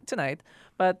tonight.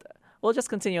 But we'll just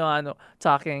continue on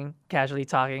casually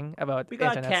talking about We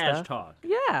got internet cash stuff. talk.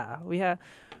 Yeah,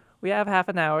 we have half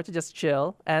an hour to just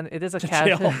chill, and it is a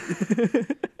casual.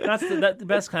 That's the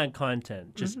best kind of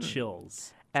content. Just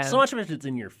chills. And- So much of it is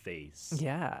in your face.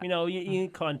 Yeah. You know, you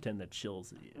need content that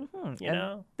chills at you. You And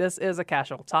know? this is a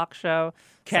casual talk show.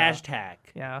 Cash so,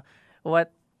 tack. you know,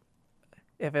 what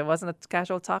if it wasn't a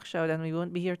casual talk show? Then we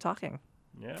wouldn't be here talking.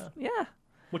 Yeah. Yeah.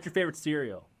 What's your favorite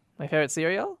cereal? My favorite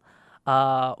cereal?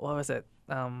 What was it?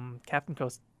 Captain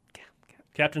Coast.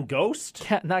 Captain Ghost?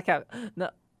 Not Cap.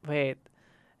 No, wait.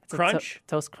 It's a Crunch?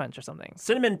 Toast Crunch or something.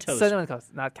 Cinnamon Toast. Cinnamon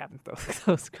Toast, not Captain Toast,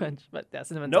 Toast Crunch, but yeah,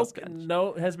 Cinnamon Nope. Toast Crunch.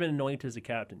 No, hasn't been anointed as a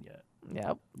captain yet.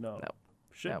 Yep. No. Nope.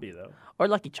 Should Nope. be, though. Or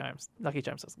Lucky Charms. Lucky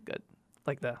Charms is good.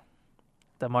 Like the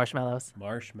marshmallows.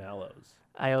 Marshmallows.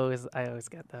 I always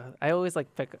get those. I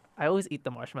always eat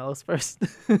the marshmallows first.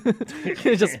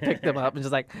 Just pick them up and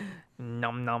just like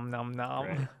nom nom nom nom.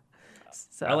 Right.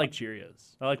 So, I like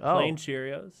Cheerios. I like Oh. plain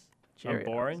Cheerios. I'm Cheerios.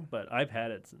 boring, but I've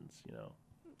had it since, you know,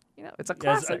 it's a as,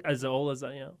 classic. as old as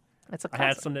I am. It's a I had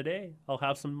classic. some today. I'll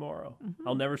have some tomorrow.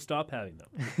 I'll never stop having them.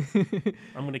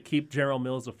 I'm going to keep General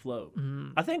Mills afloat.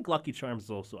 I think Lucky Charms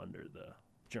is also under the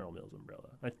General Mills umbrella.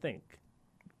 I think.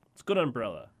 It's a good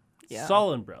umbrella. Yeah.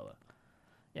 Solid umbrella.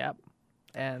 Yep.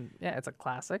 And yeah, it's a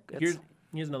classic. It's,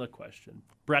 Here's another question.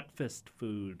 Breakfast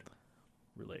food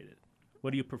related.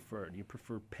 What do you prefer? Do you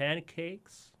prefer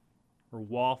pancakes or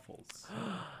waffles?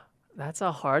 that's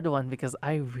a hard one because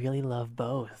I really love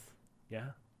both. Yeah.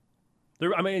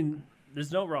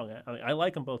 There's no wrong. I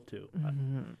like them both too.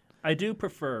 I do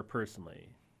prefer, personally,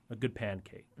 a good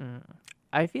pancake.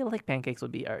 I feel like pancakes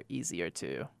are easier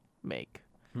to make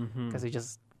because you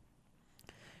just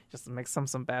mix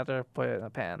some batter, put it in a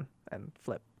pan, and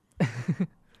flip.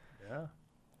 Yeah.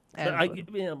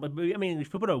 And But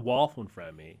if you put a waffle in front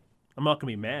of me, I'm not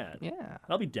gonna be mad. yeah,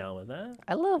 I'll be down with that.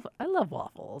 I love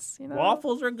waffles. You know,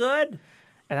 Waffles are good.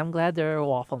 and I'm glad there are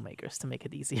waffle makers to make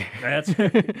it easier. That's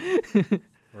right.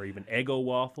 Or even Eggo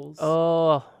waffles.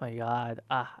 Oh my god.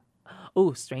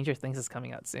 Ooh, Stranger Things is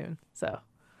coming out soon. So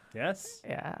Yes.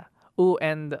 yeah. Ooh,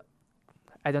 and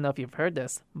I don't know if you've heard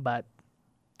this, but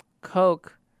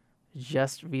Coke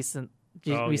just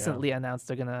recently announced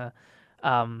they're gonna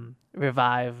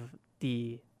revive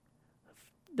the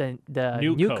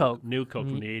new Coke. New Coke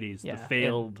from the 80s. yeah, The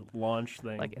failed launch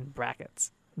thing. like in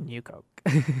brackets, new Coke.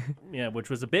 Yeah, which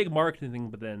was a big marketing thing,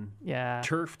 but then yeah,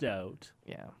 turfed out.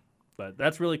 yeah. But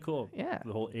that's really cool. Yeah.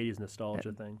 The whole 80s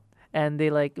nostalgia thing. And they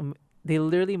they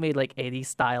literally made like 80s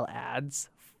style ads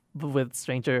with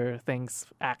Stranger Things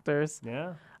actors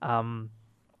Yeah.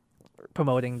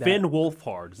 promoting that. Finn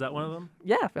Wolfhard. Is that one of them?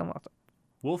 Yeah, film.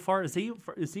 Wolfhard?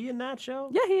 Is he in that show?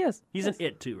 Yeah, he is. He's Yes. in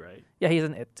It too, right? Yeah, he's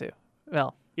in It too.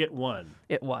 Well, It won.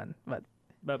 it won, but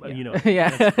But Yeah. you know,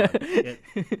 Yeah. that's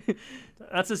fun.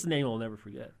 That's just a name I'll never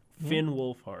forget. Finn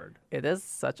Wolfhard. it is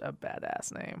such a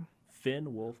badass name. Finn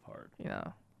Wolfhard. You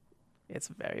know, it's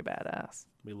very badass.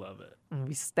 We love it. And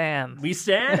we stand. We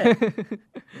stand it.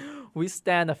 We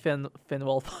stand a Finn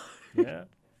Wolf. Yeah.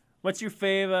 What's your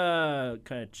favorite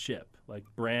kind of chip? Like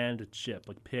brand of chip,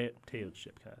 like potato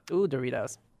chip kind of. Ooh,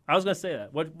 Doritos. I was gonna say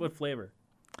that. What flavor?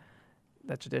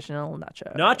 The traditional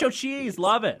nacho. Nacho cheese.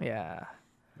 Love it. Yeah,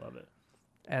 Love it.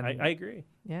 and I agree.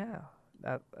 yeah,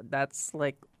 that's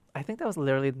like I think that was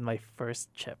literally my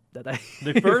first chip that I.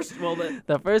 The first,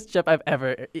 the first chip I've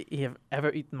ever eaten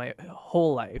my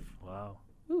whole life. wow.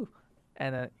 Ooh,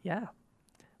 and yeah.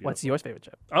 What's your favorite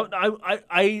chip?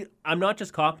 I'm not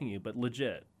just copying you, but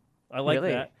legit. I like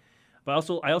Really? that. But I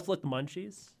also like the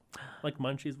munchies. Like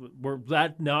munchies where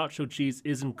that nacho cheese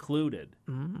is included.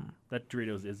 That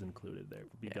Doritos is included there.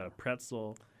 You got a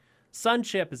pretzel. Sun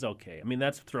chip is okay. I mean,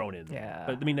 that's thrown in there. Yeah.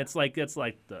 But I mean, it's like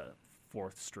the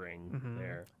fourth string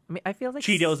there. I mean, I feel like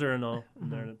Cheetos are in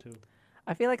there too.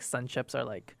 I feel like sun chips are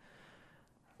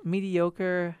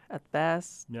mediocre at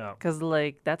best. No. Because,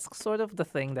 like, that's sort of the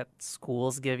thing that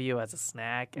schools give you as a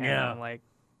snack. And Yeah. I'm like,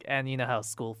 and you know how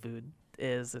school food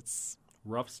is. It's,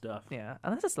 Rough stuff. yeah,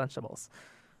 unless it's Lunchables.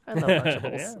 I love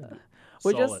Lunchables. Yeah.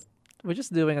 We're Solid. just we're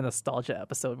just doing a nostalgia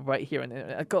episode right here in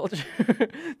Internet Culture.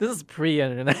 This is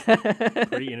pre-internet.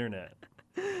 Pre-internet.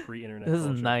 Pre-internet This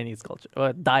culture. is 90s culture,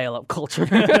 or dial-up culture.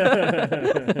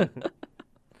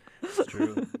 It's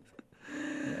true.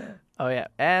 Oh yeah,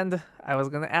 and I was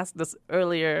gonna ask this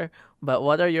earlier, but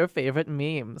what are your favorite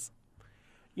memes?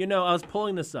 You know, I was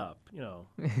pulling this up.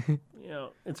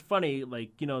 It's funny.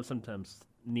 Like, sometimes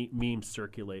memes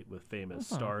circulate with famous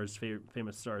stars,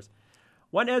 famous stars.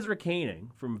 One Ezra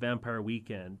Koenig from Vampire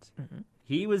Weekend.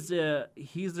 He was. There's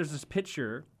this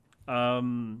picture.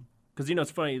 Because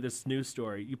it's funny. This news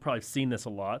story. You've probably seen this a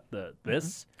lot.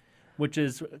 This, which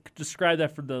is describe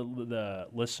that for the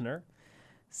listener.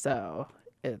 So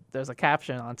there's a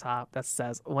caption on top that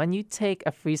says, "When you take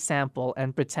a free sample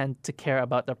and pretend to care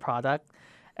about the product,"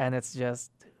 and it's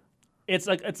just It's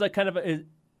like kind of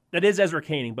that is Ezra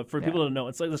Koenig, but for people to know,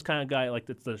 it's like this kind of guy. Like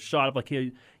it's the shot of like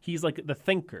he's like the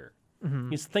thinker.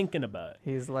 He's thinking about it.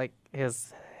 he's like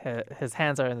his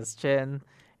hands are in his chin,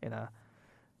 in a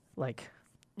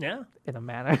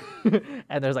manner,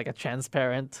 and there's like a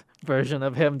transparent version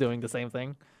of him doing the same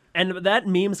thing. And that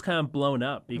meme's kind of blown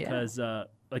up because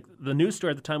like the news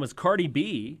story at the time was Cardi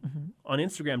B on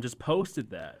Instagram just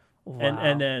posted that. Wow.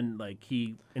 And then like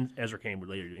Ezra Koenig would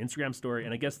later do Instagram story,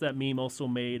 and I guess that meme also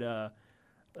made I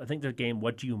think the game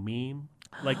What Do You Meme?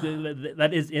 Like that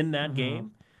is in that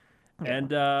game.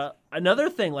 And another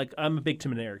thing, like I'm a big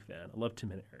Tim and Eric fan. I love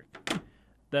Tim and Eric.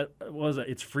 That what was it?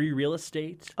 It's free real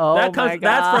estate. Oh that my God.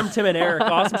 That's from Tim and Eric.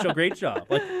 Awesome show, great job.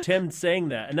 Like Tim saying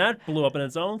that, and that blew up in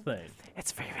its own thing.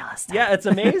 It's free real estate. Yeah, it's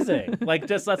amazing. Like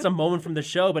just that's a moment from the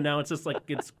show, but now it's just like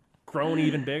it's grown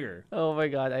even bigger. Oh my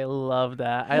God, I love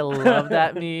that. I love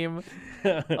that meme.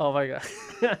 Oh my God.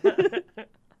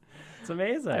 It's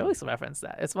amazing. I always reference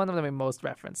that. It's one of the most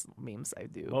referenced memes I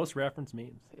do. Most reference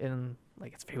memes. In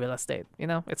like it's free real estate.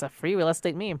 It's a free real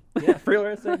estate meme. Yeah, free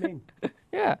real estate meme.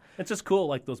 Yeah. It's just cool,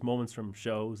 like those moments from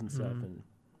shows and stuff, and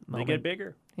they get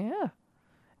bigger. Yeah.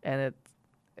 And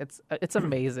it's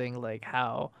amazing like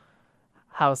how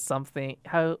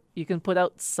you can put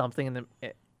out something in the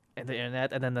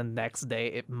internet and then the next day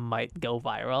it might go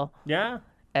viral. Yeah.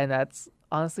 And that's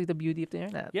honestly the beauty of the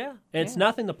internet. Yeah, and it's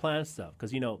nothing to plan stuff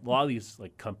because a lot of these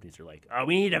like companies are like, oh,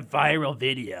 we need a viral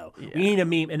video, we need a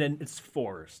meme, and then it's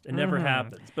forced. It never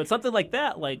happens. But something like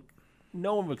that, like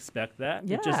no one would expect that.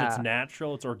 It's Yeah.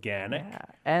 natural, it's organic, Yeah.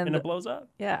 and it blows up.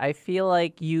 Yeah, I feel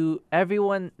like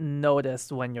everyone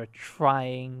noticed when you're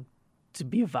trying to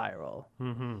be viral.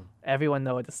 Everyone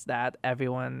noticed that.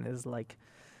 Everyone is like,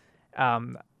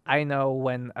 I know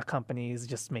when a company is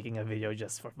just making a video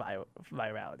just for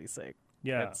virality's sake.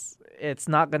 Yeah, It's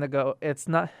not gonna go. It's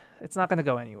not gonna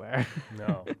go anywhere.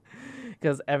 no,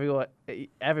 Because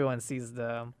everyone sees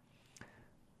the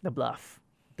bluff.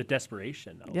 the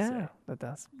desperation. I'll say. Yeah,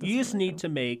 that's You just need to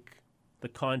make the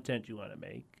content you want to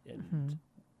make, and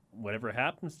whatever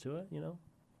happens to it,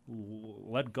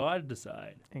 let God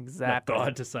decide. exactly. Not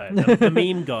God decide. The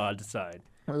meme God decide.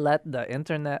 Let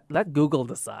Google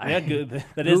decide. Yeah, good.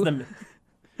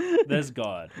 That's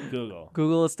God. Google.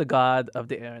 Google is the god of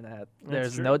the internet.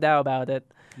 There's true. no doubt about it.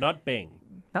 Not Bing.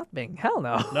 Not Bing. Hell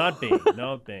no. Not Bing.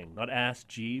 Not Bing. Not Ask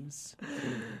Jeeves.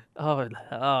 Oh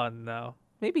no.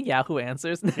 Maybe Yahoo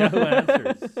Answers. Yahoo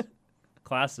Answers.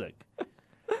 Classic.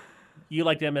 You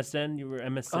liked MSN? You were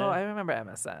MSN? Oh, I remember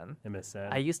MSN. MSN.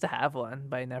 I used to have one,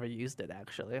 but I never used it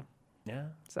actually. yeah.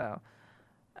 So,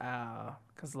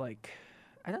 cause like,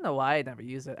 I don't know why I never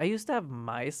used it. I used to have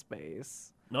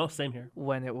MySpace No, same here.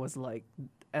 when it was like,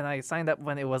 and I signed up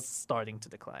when it was starting to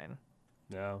decline.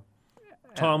 No.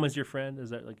 Tom was your friend? Is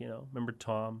that remember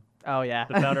Tom? Oh yeah.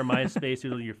 The founder of MySpace,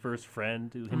 who was your first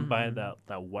friend? Him buying that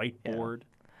whiteboard?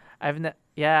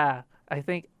 Yeah. I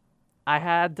think I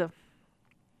had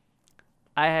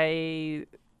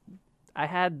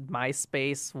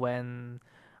MySpace when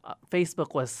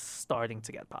Facebook was starting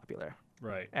to get popular,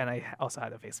 Right. and I also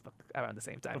had a Facebook around the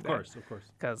same time. Of course.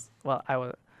 Because I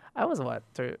was what?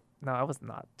 No, I was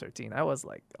not 13. I was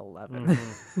like 11.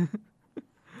 Mm-hmm.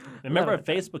 Remember, Love it.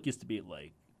 Facebook used to be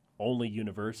like only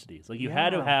universities. Like you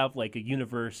had to Yeah. have like a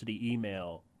university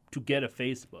email to get a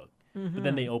Facebook, but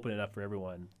then they open it up for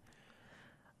everyone.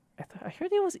 I heard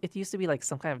it used to be like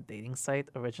some kind of dating site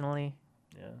originally.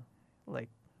 Yeah. Like,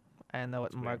 I know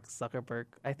what Mark Zuckerberg.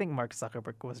 I think Mark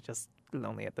Zuckerberg was just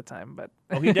lonely at the time, but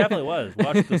Oh, he definitely was.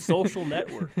 Watch The Social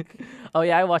Network. oh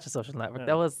yeah, I watched The Social Network.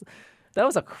 Yeah. That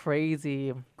was a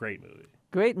crazy. Great movie.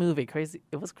 Great movie, crazy.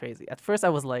 It was crazy. At first, I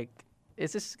was like,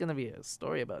 "It's just gonna be a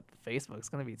story about Facebook. It's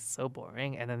gonna be so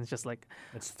boring." And then it's just like,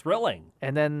 It's thrilling.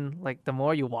 and then like the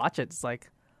more you watch it, it's like,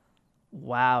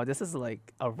 wow, this is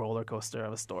like a roller coaster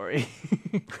of a story.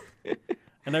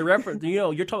 And I reference,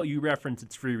 you reference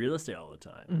it's free real estate all the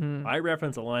time. Mm-hmm. I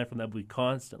reference a line from that movie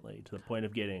constantly to the point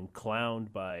of getting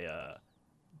clowned by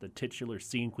the titular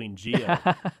scene queen Gia,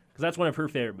 because that's one of her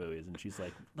favorite movies, and she's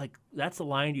like that's the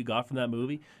line you got from that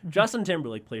movie. Mm-hmm. Justin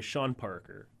Timberlake plays Sean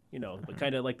Parker, but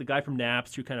kind of like the guy from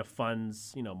Napster who kind of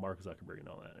funds, Mark Zuckerberg and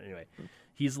all that. Anyway,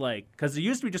 he's like, because it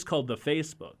used to be just called the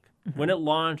Facebook. Mm-hmm. When it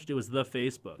launched, it was the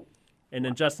Facebook, and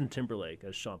then Justin Timberlake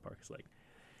as Sean Parker's like,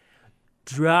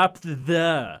 drop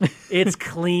the, it's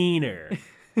cleaner.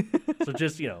 So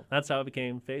just, that's how it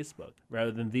became Facebook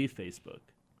rather than the Facebook.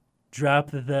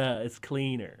 Drop the, it's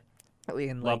cleaner. I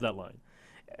mean, Love like, that line.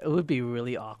 it would be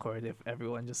really awkward if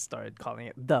everyone just started calling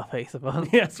it the Facebook.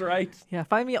 Yes, right. Yeah,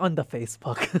 find me on the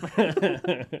Facebook.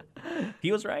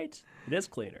 He was right. It is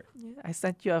cleaner. I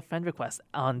sent you a friend request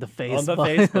on the Facebook. On the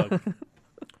Facebook.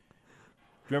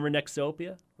 Do you remember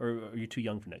Nexopia? Or are you too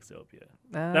young for Nexopia?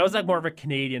 That was like more of a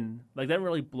Canadian, like that didn't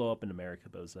really blow up in America,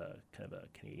 but it was kind of a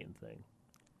Canadian thing.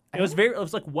 It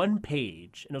was like one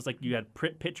page, and it was like you had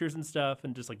pictures and stuff,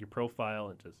 and just like your profile,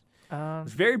 and just it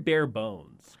was very bare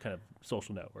bones kind of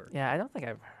social network. Yeah, I don't think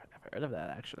I've heard of that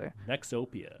actually.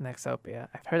 Nexopia. Nexopia.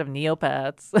 I've heard of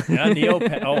Neopets. Yeah,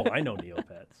 Neopets. Oh, I know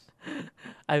Neopets.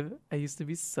 I used to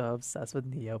be so obsessed with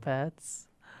Neopets.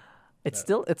 It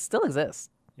still exists.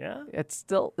 Yeah. It's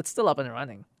still up and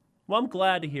running. Well, I'm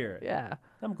glad to hear it. Yeah.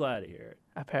 I'm glad to hear it.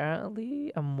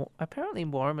 Apparently,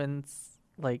 Mormons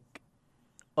like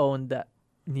owned that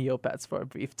Neopets for a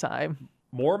brief time.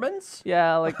 Mormons?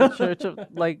 Yeah, like the Church of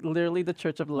literally the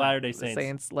Church of Latter-day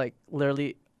Saints. like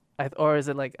literally, or is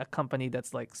it like a company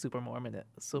that's like super Mormon,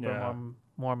 Yeah.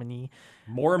 Mormony?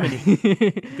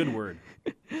 Mormony. Good word.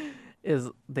 Is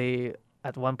they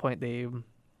at one point they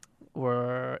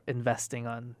were investing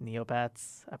on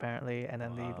Neopets apparently, and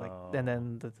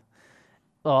then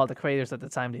the creators at the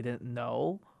time they didn't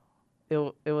know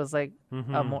it was like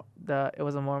it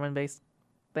was a Mormon based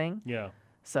thing. Yeah.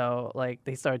 So like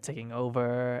they started taking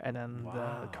over, and then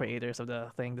the creators of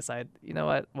the thing decide, you know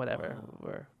what, whatever,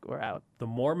 we're out. The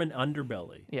Mormon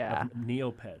underbelly. Yeah. Of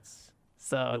Neopets.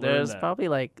 So learned there's that. probably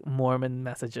like Mormon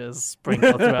messages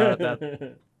sprinkled throughout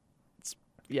that.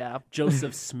 Yeah.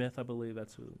 Joseph Smith, I believe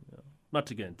that's who. Not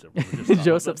to get into religious stuff,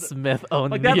 Joseph but- Smith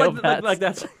owned like that, Neopets. like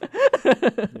that's.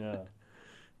 Yeah.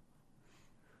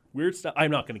 Weird stuff. I'm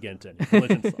not going to get into any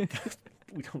religion stuff.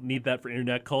 We don't need that for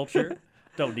internet culture.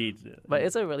 Don't need it. But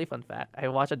it's a really fun fact. I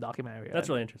watched a documentary. That's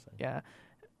on- really interesting. Yeah,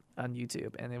 on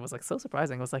YouTube, and it was like so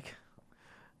surprising. It was like,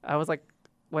 I was like,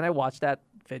 when I watched that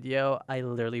video, I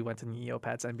literally went to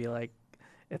Neopets and be like,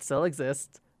 it still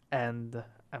exists, and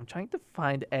I'm trying to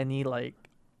find any like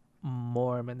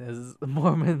Mormonist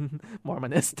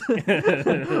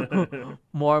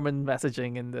Mormon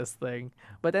messaging in this thing.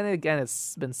 But then again,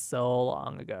 it's been so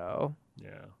long ago,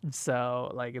 Yeah.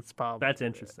 so like it's probably That's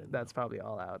interesting. That's probably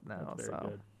all out now. That's very so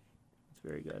good. It's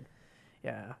very good.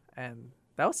 yeah, and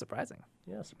that was surprising.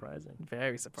 Yeah, surprising.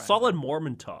 Very surprising. Solid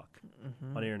Mormon talk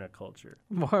on internet culture.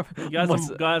 More, You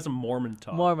got some Mormon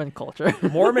talk. Mormon culture.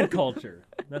 Mormon culture.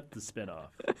 That's the spinoff.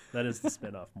 That is the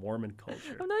spinoff. Mormon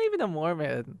culture. I'm not even a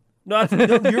Mormon. No,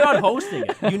 you're not hosting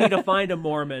it. You need to find a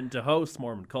Mormon to host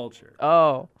Mormon culture.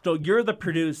 Oh, So you're the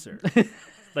producer.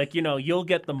 Like, you'll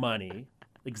get the money,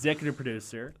 executive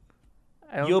producer.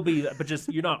 I don't- You'll be, but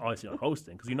just, you're not obviously not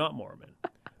hosting because you're not Mormon.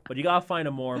 But you got to find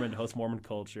a Mormon to host Mormon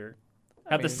culture.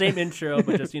 Have the mean- same intro,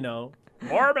 but just,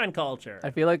 Mormon culture.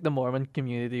 I feel like the Mormon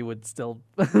community would still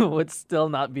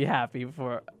not be happy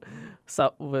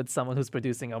with someone who's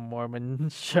producing a Mormon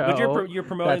show. But you're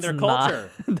promoting their not-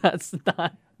 culture. That's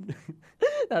not.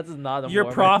 That's not a. You're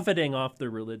Mormon. profiting off their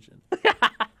religion.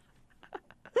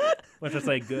 Which is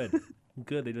like, good.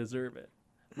 Good, they deserve it.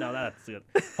 No, that's good.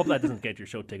 Hope that doesn't get your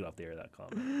show taken off the air, that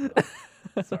comment.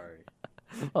 No. Sorry.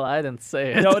 Well, I didn't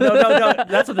say it. No.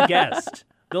 That's with the guest.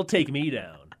 They'll take me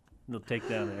down. They'll take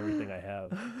down everything I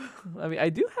have. I mean, I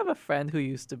do have a friend who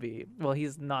used to be. Well,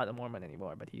 he's not a Mormon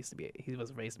anymore, but he used to be. He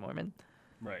was raised Mormon.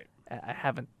 Right. I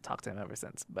haven't talked to him ever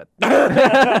since, but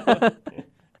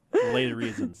Related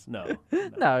reasons. No.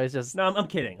 no, it's just No, I'm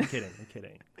kidding. I'm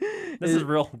kidding. This is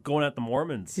real going at the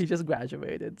Mormons. he just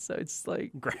graduated, so it's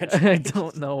like I Graduated.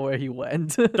 don't know where he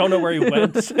went. Don't know where he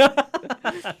went.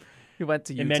 He went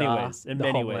to Utah. In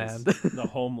many ways. the homeland. The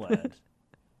homeland.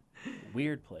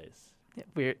 Weird place. Yeah,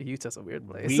 weird. Utah's a weird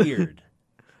place. Weird.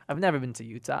 I've never been to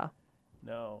Utah.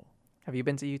 No. Have you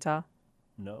been to Utah?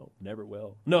 No, never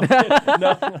will. No,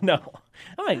 no.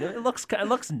 I mean, it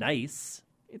looks nice,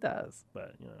 It does.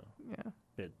 but Yeah.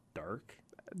 bit dark.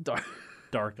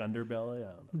 Dark Underbelly.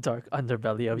 I don't know. dark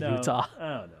underbelly of No, Utah. I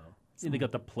don't know. See, they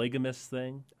got the polygamous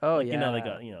thing. Oh, Like, they yeah.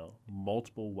 got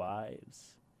multiple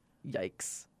wives.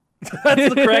 Yikes.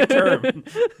 That's the correct term.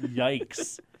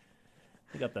 Yikes.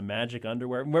 They got the magic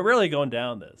underwear. We're really going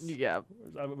down this. Yeah.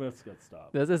 Let's get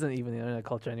stopped. This isn't even internet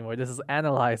culture anymore. This is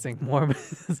analyzing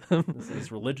Mormonism. This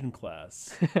is religion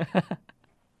class.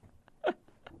 Yeah.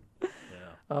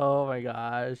 Oh my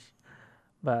gosh.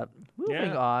 But moving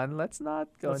Yeah. on, let's not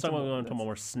go Let's into talk about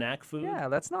more snack food. Yeah,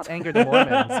 let's not anger the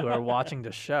Mormons who are watching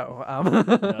the show. No,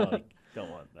 you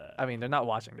don't want that. I mean, they're not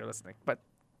watching; they're listening. But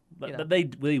But you know.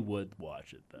 they would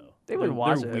watch it though. They would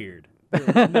watch they're it. weird.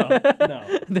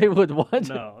 No, they would watch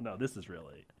no. This is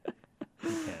really you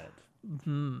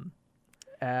can't.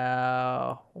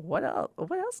 it. What else?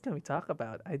 What else can we talk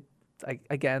about?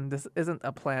 Again, this isn't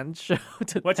a planned show.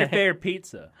 What's your today. favorite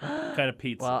pizza? What kind of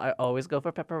pizza? Well, I always go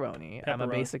for pepperoni. I'm a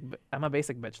Pepperoni.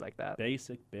 basic bitch like that.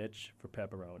 Basic bitch for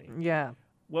pepperoni. Yeah.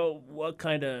 Well, what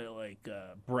kind of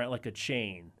brand? Like a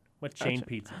chain? What chain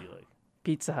pizza do you like?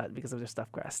 Pizza Hut because of their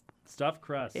stuffed crust. Stuffed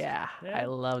crust. Yeah, I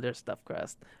love their stuffed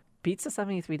crust. Pizza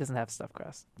 73 doesn't have stuffed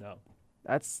crust. No,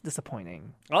 That's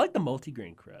disappointing. I like the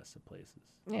multigrain crust at places.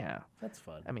 Yeah. That's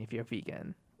fun. I mean, if you're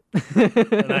vegan.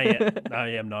 And I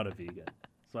am not a vegan,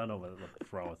 so I don't know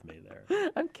what's wrong with me there.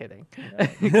 I'm kidding.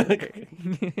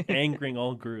 Angering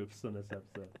all groups in this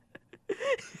episode.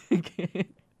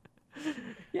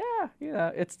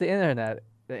 Yeah, it's the internet.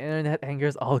 The internet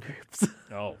angers all groups.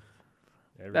 Oh,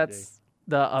 every That's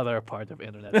the other part of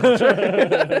internet culture.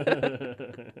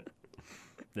 day.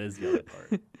 That is the other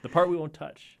part. The part we won't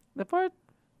touch. The part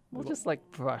we'll just like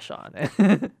brush on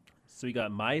it. So you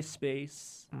got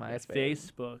MySpace, MySpace.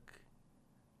 Facebook,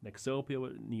 Nexopia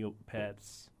with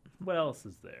Neopets. What else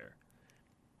is there?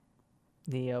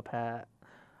 Neopat.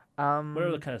 What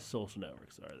other kind of social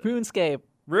networks are there? RuneScape.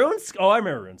 RuneScape. Oh, I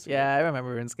remember RuneScape. Yeah, I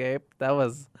remember RuneScape. That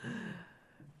was.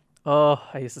 Oh,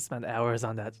 I used to spend hours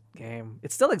on that game.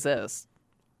 It still exists.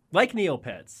 Like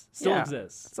Neopets. Still Yeah,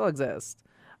 exists. It still exists.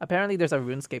 Apparently, there's a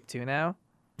RuneScape 2 now.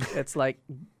 It's like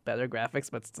better graphics,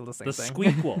 but still the same The thing.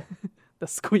 Squeakquel. The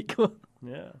Squeakquel.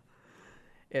 Yeah.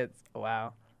 It's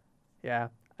wow. Yeah.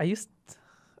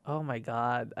 Oh my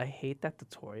god, I hate that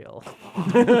tutorial.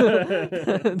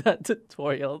 That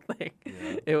tutorial thing.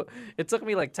 Yeah. It took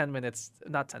me like 10 minutes,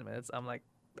 not 10 minutes. I'm like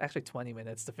actually 20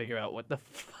 minutes to figure out what the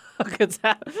fuck is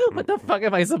that? What the fuck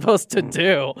am I supposed to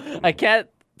do? I can't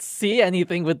see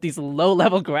anything with these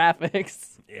low-level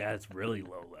graphics. Yeah, it's really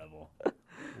low level.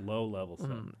 Low level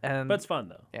stuff. And But it's fun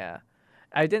though. yeah.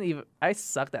 I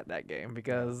sucked at that game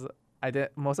because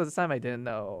most of the time I didn't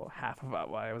know half about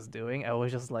what I was doing. I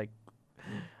was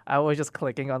just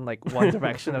clicking on like one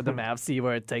direction of the map, see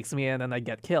where it takes me, and then I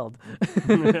get killed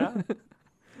Yeah.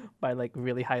 by like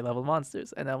really high level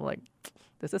monsters. And I'm like,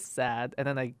 this is sad. And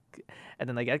then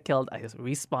I get killed. I just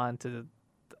respawn to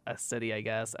a city, I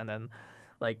guess, and then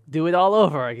like do it all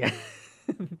over again.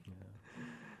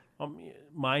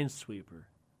 Minesweeper.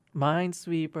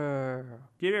 Minesweeper.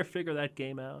 Did you ever figure that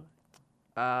game out?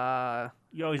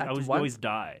 You always, At you once? always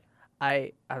die.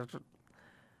 At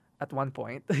one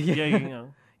point. Yeah, you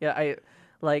know. Yeah,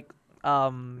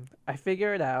 I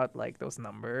figured out like those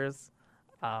numbers.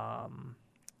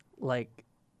 Like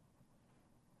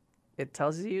it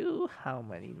tells you how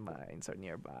many mines are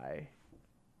nearby.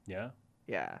 Yeah.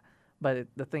 Yeah. But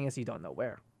the thing is you don't know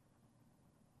where.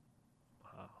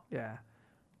 Wow. Yeah.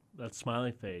 That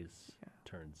smiley face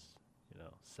turns,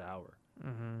 sour.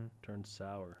 Mm-hmm. Turns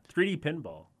sour. 3D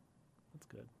pinball. That's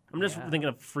good. I'm just thinking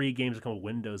of free games that come with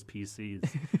Windows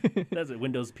PCs. That's it.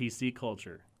 Windows PC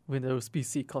culture. Windows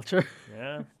PC culture.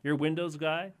 Yeah. You're a Windows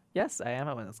guy? Yes, I am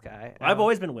a Windows guy. I've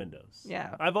always been Windows.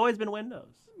 Yeah. I've always been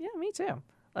Windows. Yeah, me too.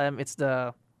 It's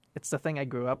the thing I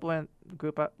grew up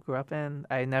in.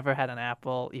 I never had an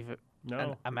Apple, even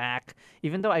No. a Mac,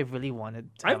 even though I really wanted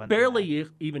to have I've an barely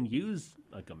even used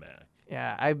like a Mac.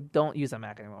 Yeah, I don't use a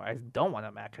Mac anymore. I don't want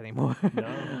a Mac anymore.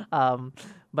 No.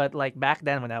 But like back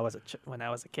then when I was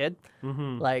a kid,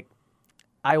 Mm-hmm. like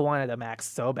I wanted a Mac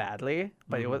so badly,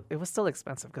 but it was still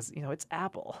expensive because it's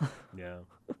Apple. Yeah.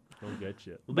 Don't get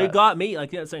you. Well, they got me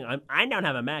like saying I don't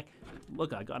have a Mac.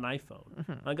 Look, I got an iPhone.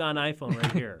 Mm-hmm. I got an iPhone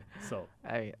right here. So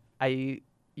I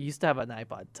used to have an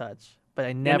iPod Touch, but I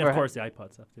and never. of course the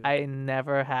iPod stuff too. I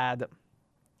never had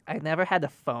a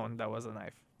phone that was an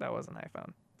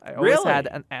iPhone. I always Really? had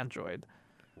an Android.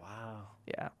 Wow.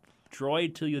 Yeah.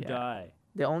 Droid till you die.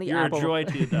 The only You're Apple a droid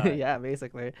till you die. yeah,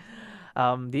 basically.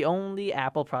 The only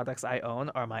Apple products I own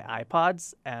are my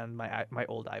iPods and my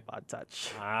old iPod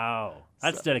Touch. Wow,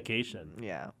 that's dedication.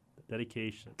 Yeah,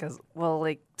 Dedication. because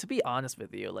like to be honest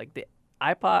with you, like the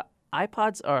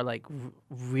iPods are like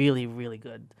really really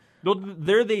good. Well,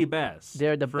 they're the best.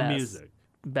 They're the for best. music.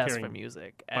 Best for Carrying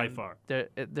music by and far.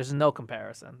 There's no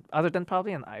comparison other than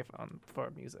probably an iPhone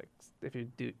for music. If you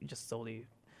just solely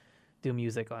do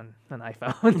music on an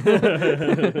iPhone.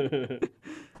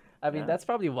 I mean, that's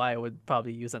probably why I would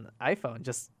probably use an iPhone.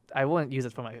 I wouldn't use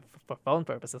it for phone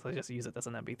purposes. I just use it as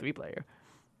an MP3 player.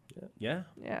 Yeah.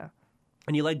 Yeah.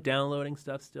 And you like downloading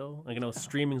stuff still? Like, I know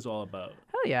streaming's all about.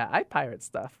 Hell yeah, I pirate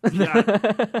stuff.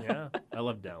 Yeah. I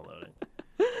love downloading.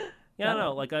 Yeah,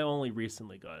 no, like I only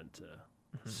recently got into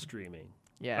streaming.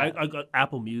 Yeah. I got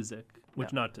Apple Music,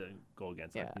 which not to go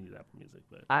against Yeah. I can use Apple Music,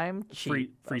 but I'm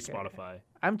cheap. free okay. Spotify.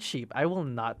 I'm cheap. I will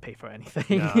not pay for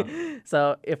anything. No.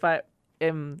 So if I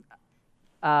am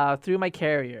through my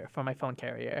carrier, for my phone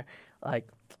carrier, like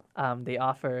they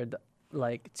offered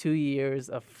like 2 years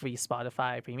of free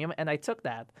Spotify premium, and I took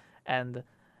that. And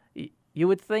you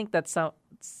would think that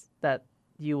that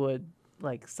you would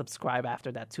like subscribe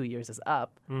after that 2 years is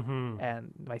up,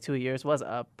 and my 2 years was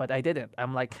up, but I didn't.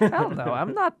 I'm like, hell no,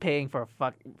 I'm not paying for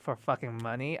fucking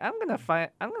money. I'm gonna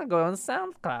go on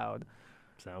SoundCloud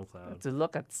to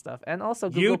look at stuff, and also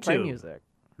Google Play YouTube. Music.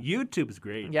 YouTube's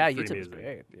great. Yeah, for free YouTube's music.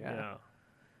 great. Yeah.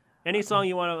 Any song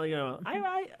you want to,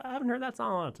 I haven't heard that song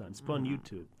in a lot of times. Just put on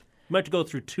YouTube. You might have to go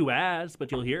through 2 ads,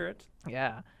 but you'll hear it.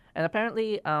 Yeah, and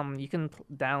apparently, you can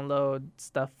download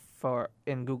stuff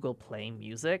in Google Play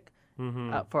Music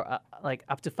for like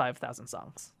up to 5,000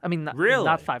 songs. I mean, Really?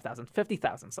 not 5,000,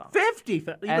 50,000 songs. 50,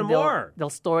 even And more. They'll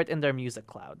store it in their music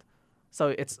cloud. So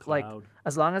it's like Cloud.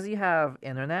 as long as you have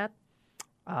internet,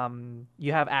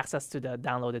 you have access to the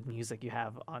downloaded music you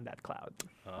have on that cloud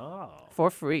Oh, for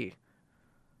free.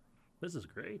 this is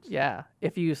great. Yeah,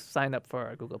 if you sign up for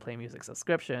a Google Play Music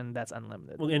subscription, that's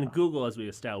unlimited. Well, in Google, as we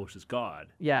established, is God.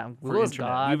 Yeah, For Google's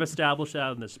internet. God You've established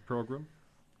that in this program.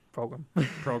 program.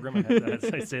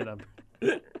 I say that.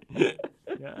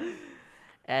 Yeah.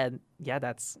 And yeah,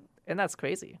 that's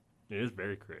crazy. It is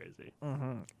very crazy.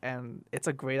 And it's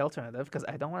a great alternative because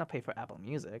I don't want to pay for Apple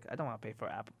Music. I don't want to pay for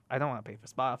I don't want to pay for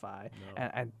Spotify,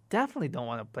 and I definitely don't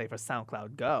want to pay for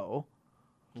SoundCloud Go.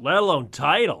 Let alone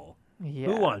Tidal. Yeah.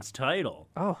 Who wants Tidal?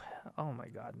 Oh my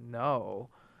God, no.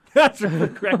 That's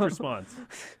the correct response.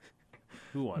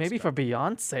 Who wants Maybe Tidal? for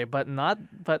Beyonce, but not.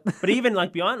 But But even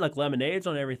like beyond, like Lemonade's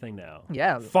on everything now.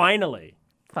 yeah, Finally.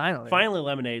 finally,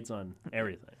 Lemonade's on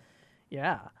everything.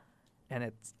 yeah,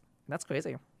 and that's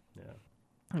crazy.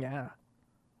 Yeah. Yeah.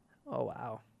 Oh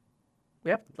wow.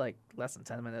 We have like less than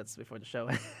 10 minutes before the show.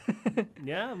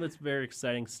 Yeah, that's very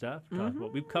exciting stuff. to talk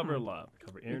about. We've covered a lot. We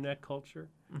covered internet culture,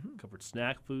 covered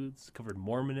snack foods, covered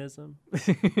Mormonism,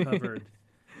 covered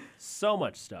so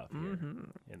much stuff here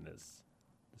in this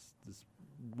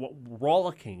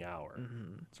rollicking hour.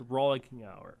 It's a rollicking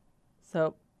hour.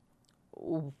 So,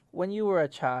 when you were a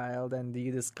child and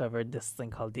you discovered this thing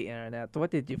called the internet,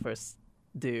 what did you first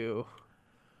do?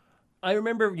 I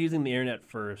remember using the internet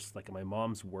first, like at my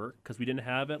mom's work, because we didn't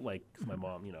have it. Like 'cause my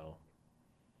mom,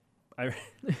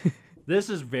 this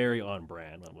is very on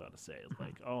brand. I'm going to say, it's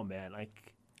like, oh man,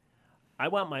 like I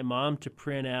want my mom to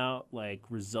print out like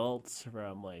results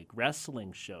from like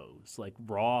wrestling shows, like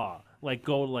Raw, like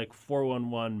go to like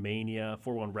 411 Mania,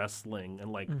 411 Wrestling,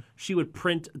 and like she would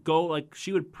print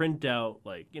out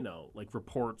like like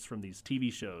reports from these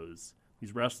TV shows.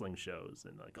 These wrestling shows,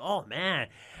 and like, oh man,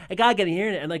 I gotta get the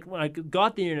internet. And like when I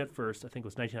got the internet first, I think it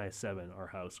was 1997. Our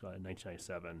house got it in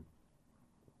 1997.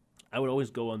 I would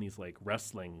always go on these like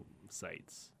wrestling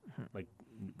sites, like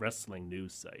wrestling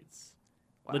news sites.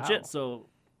 Wow. Legit. So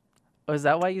Oh, is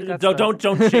that why you got don't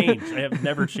change. I have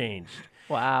never changed.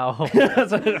 Wow.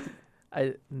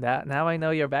 Now I know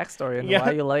your backstory and Yeah.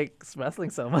 why you like wrestling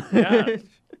so much. Yeah.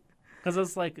 Because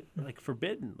it's like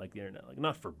forbidden, like the internet, like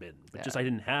not forbidden, but just Yeah. I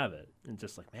didn't have it, and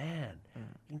just like man, you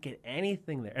can get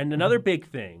anything there. And another big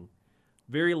thing,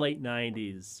 very late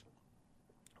 '90s,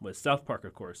 was South Park,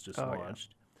 of course, just Oh, yeah.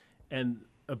 launched, and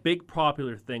a big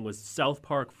popular thing was South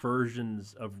Park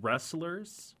versions of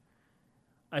wrestlers.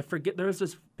 I forget there was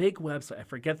this big website, I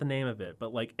forget the name of it,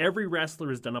 but like every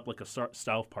wrestler is done up like a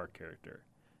South Park character,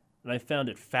 and I found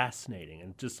it fascinating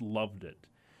and just loved it.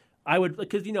 I would,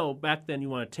 because, back then you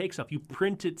want to take stuff, you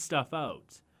printed stuff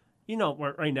out.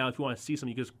 Right now, if you want to see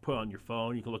something, you just put it on your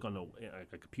phone. You can look on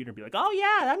a computer and be like, oh,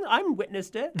 yeah, I'm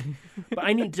witnessed it. But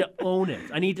I need to own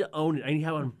it. I need to have it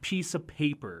on a piece of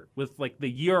paper with, like,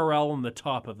 the URL on the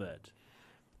top of it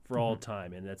for all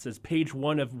time. And it says page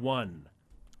 1 of 1,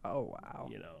 Oh wow.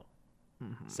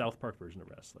 South Park version of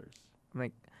wrestlers.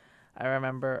 Like, I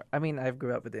remember. I mean, I've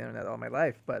grew up with the internet all my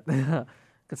life, but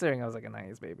considering I was like a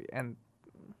 '90s baby, and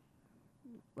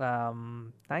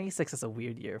 '96 is a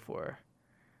weird year for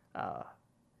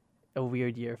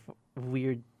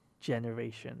weird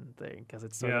generation thing because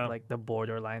it's sort Yeah. of like the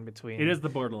borderline between It is the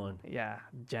borderline.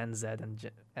 Gen Z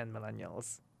and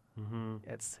millennials. Mm-hmm.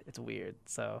 It's weird.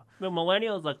 So The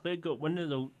millennials, like, they go, when it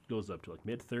goes up to, like,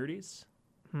 mid-30s?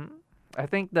 I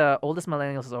think the oldest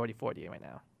millennials is already 40 right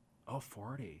now. Oh,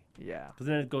 40. Yeah. Because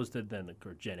then it goes to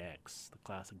or Gen X, the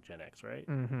classic Gen X, right?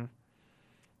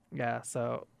 Yeah.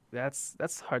 So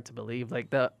that's hard to believe. Like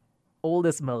the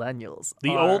oldest millennials. The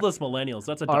are, oldest millennials.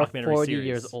 That's a are documentary 40 series.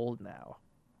 years old now.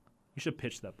 You should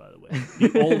pitch that, by the way.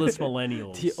 The oldest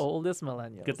millennials. The oldest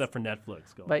millennials. Get that for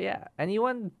Netflix. Go. But yeah,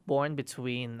 anyone born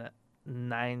between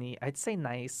 90, I'd say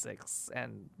 96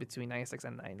 and between 96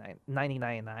 and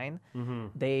 99,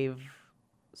 they've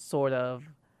sort of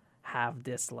have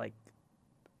this like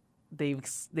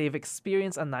they've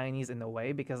experienced a 90s in a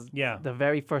way because Yeah. the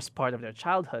very first part of their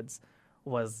childhoods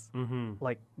was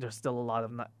like there's still a lot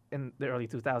of in the early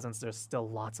 2000s there's still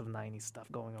lots of 90s stuff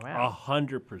going around.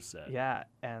 100%. Yeah,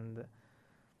 and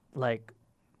like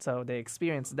so they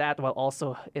experienced that while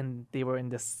also they were in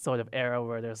this sort of era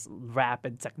where there's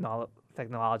rapid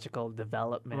technological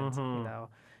development. You know,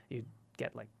 you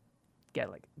get like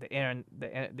the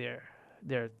internet.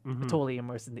 They're totally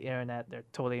immersed in the internet. They're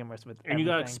totally immersed with And you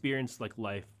got everything. experience like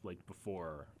life like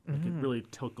before. Like it really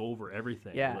took over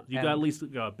everything. Yeah, You got at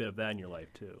least got a bit of that in your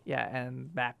life too. Yeah,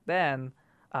 and back then,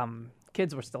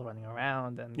 kids were still running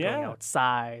around and going Yeah.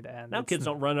 outside. And Now it's kids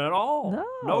don't run at all.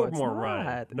 No, it's more not. running.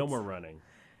 No It's- more running.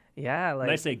 Yeah, like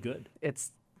And I say good.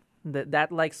 it's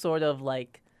that like sort of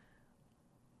like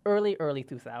early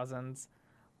 2000s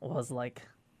was like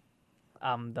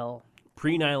they'll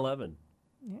Pre 9/11.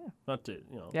 yeah Not to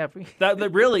yeah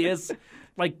that really is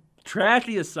like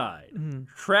tragedy aside. Mm-hmm.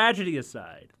 Tragedy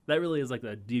aside, that really is like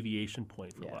a deviation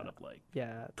point for a lot of like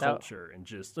yeah that- culture and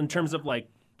just in terms of like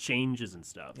changes and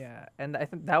stuff. yeah, and I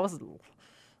think that was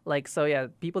like so yeah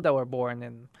people that were born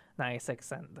in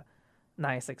 96 and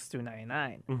 96 through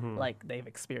 99 like they've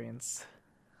experienced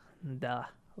the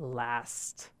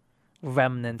last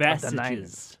remnant of the 90s,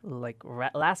 Vestiges. like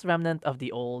last remnant of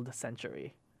the old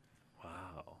century.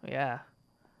 Wow. Yeah,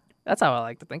 that's how I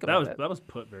like to think about it. That was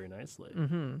put very nicely.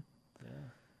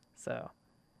 So,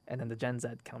 and then the Gen Z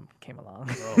came along.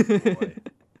 Oh boy.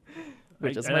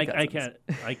 Which is I my cousins.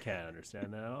 can't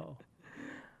understand that at all.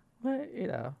 But, you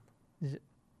know,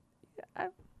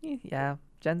 yeah,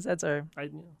 Gen Zs are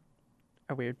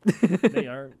weird. They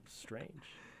are strange.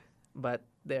 But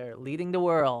they're leading the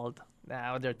world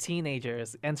now. They're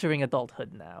teenagers entering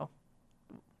adulthood now.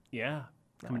 Yeah.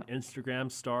 Becoming Instagram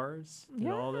stars and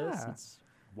all this. Yeah. It's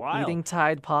wild. Eating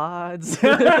Tide Pods.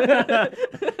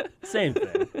 Same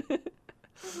thing.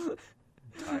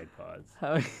 Tide Pods.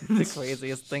 The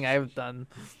craziest thing I've done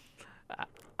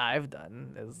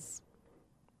is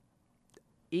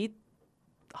eat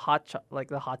like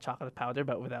the hot chocolate powder,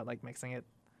 but without like mixing it.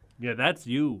 Yeah, that's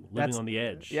you living That's- on the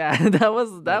edge. Yeah, that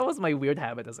was my weird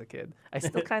habit as a kid. I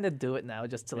still kind of do it now,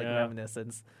 just to like Yeah.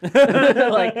 reminiscence.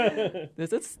 Like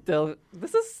this is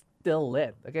still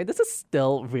lit. Okay, this is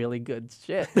still really good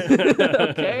shit.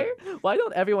 Okay, why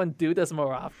don't everyone do this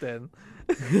more often?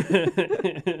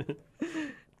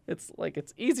 It's like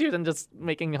it's easier than just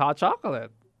making hot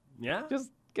chocolate. Yeah? Just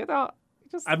get out.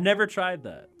 I've never tried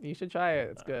that. You should try it.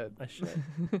 It's good. I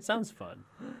should. Sounds fun.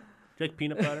 Do you like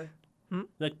peanut butter?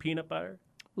 Like peanut butter?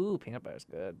 Ooh, peanut butter's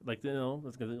good. Like,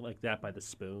 it's gonna be like that by the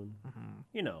spoon.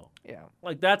 You know, Yeah.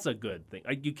 like that's a good thing.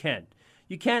 Like, you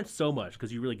can't so much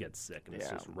because you really get sick and it's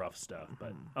Yeah. just rough stuff.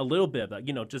 But a little bit of that,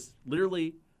 just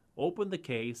literally open the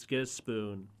case, get a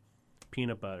spoon,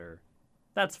 peanut butter.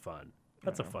 That's fun.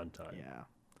 That's a fun time. Yeah.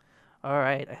 All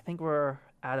right. I think we're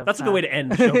out of That's a time. good way to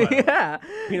end the show. By the way. Yeah.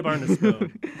 Peanut butter and a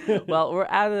spoon. Well, we're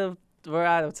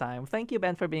out of time. Thank you,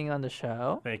 Ben, for being on the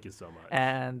show. Thank you so much.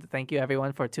 And thank you,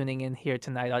 everyone, for tuning in here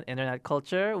tonight on Internet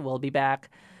Culture. We'll be back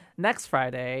next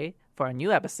Friday for a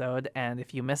new episode. And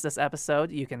if you missed this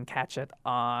episode, you can catch it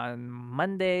on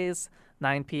Mondays,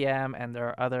 9 p.m. And there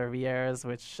are other re-airs,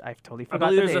 which I've totally I forgot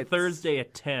believe the there's a dates. Thursday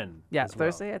at 10. Yeah, as well.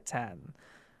 Thursday at 10.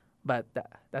 But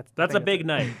that's That's a big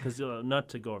night because not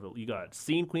to go over. You got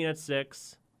Scene Queen at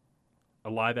 6, a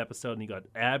live episode, and you got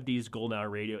Abdi's Golden Hour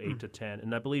Radio 8 to 10,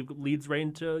 and I believe leads right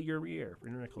into your ear for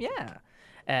Internet Culture. Yeah.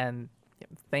 And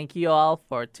thank you all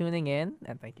for tuning in,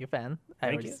 and thank you, Ben.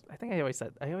 Thank you. I think I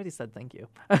already said thank you.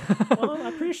 Well, I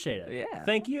appreciate it. Yeah.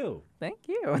 Thank you. Thank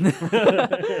you.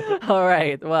 All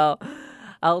right. Well,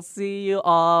 I'll see you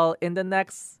all in the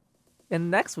next in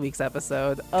next week's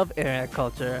episode of Internet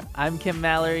Culture. I'm Kim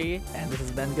Mallory, and this is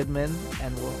Ben Goodman,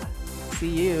 and we'll see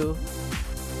you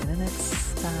in the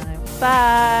next time.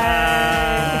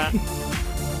 Bye!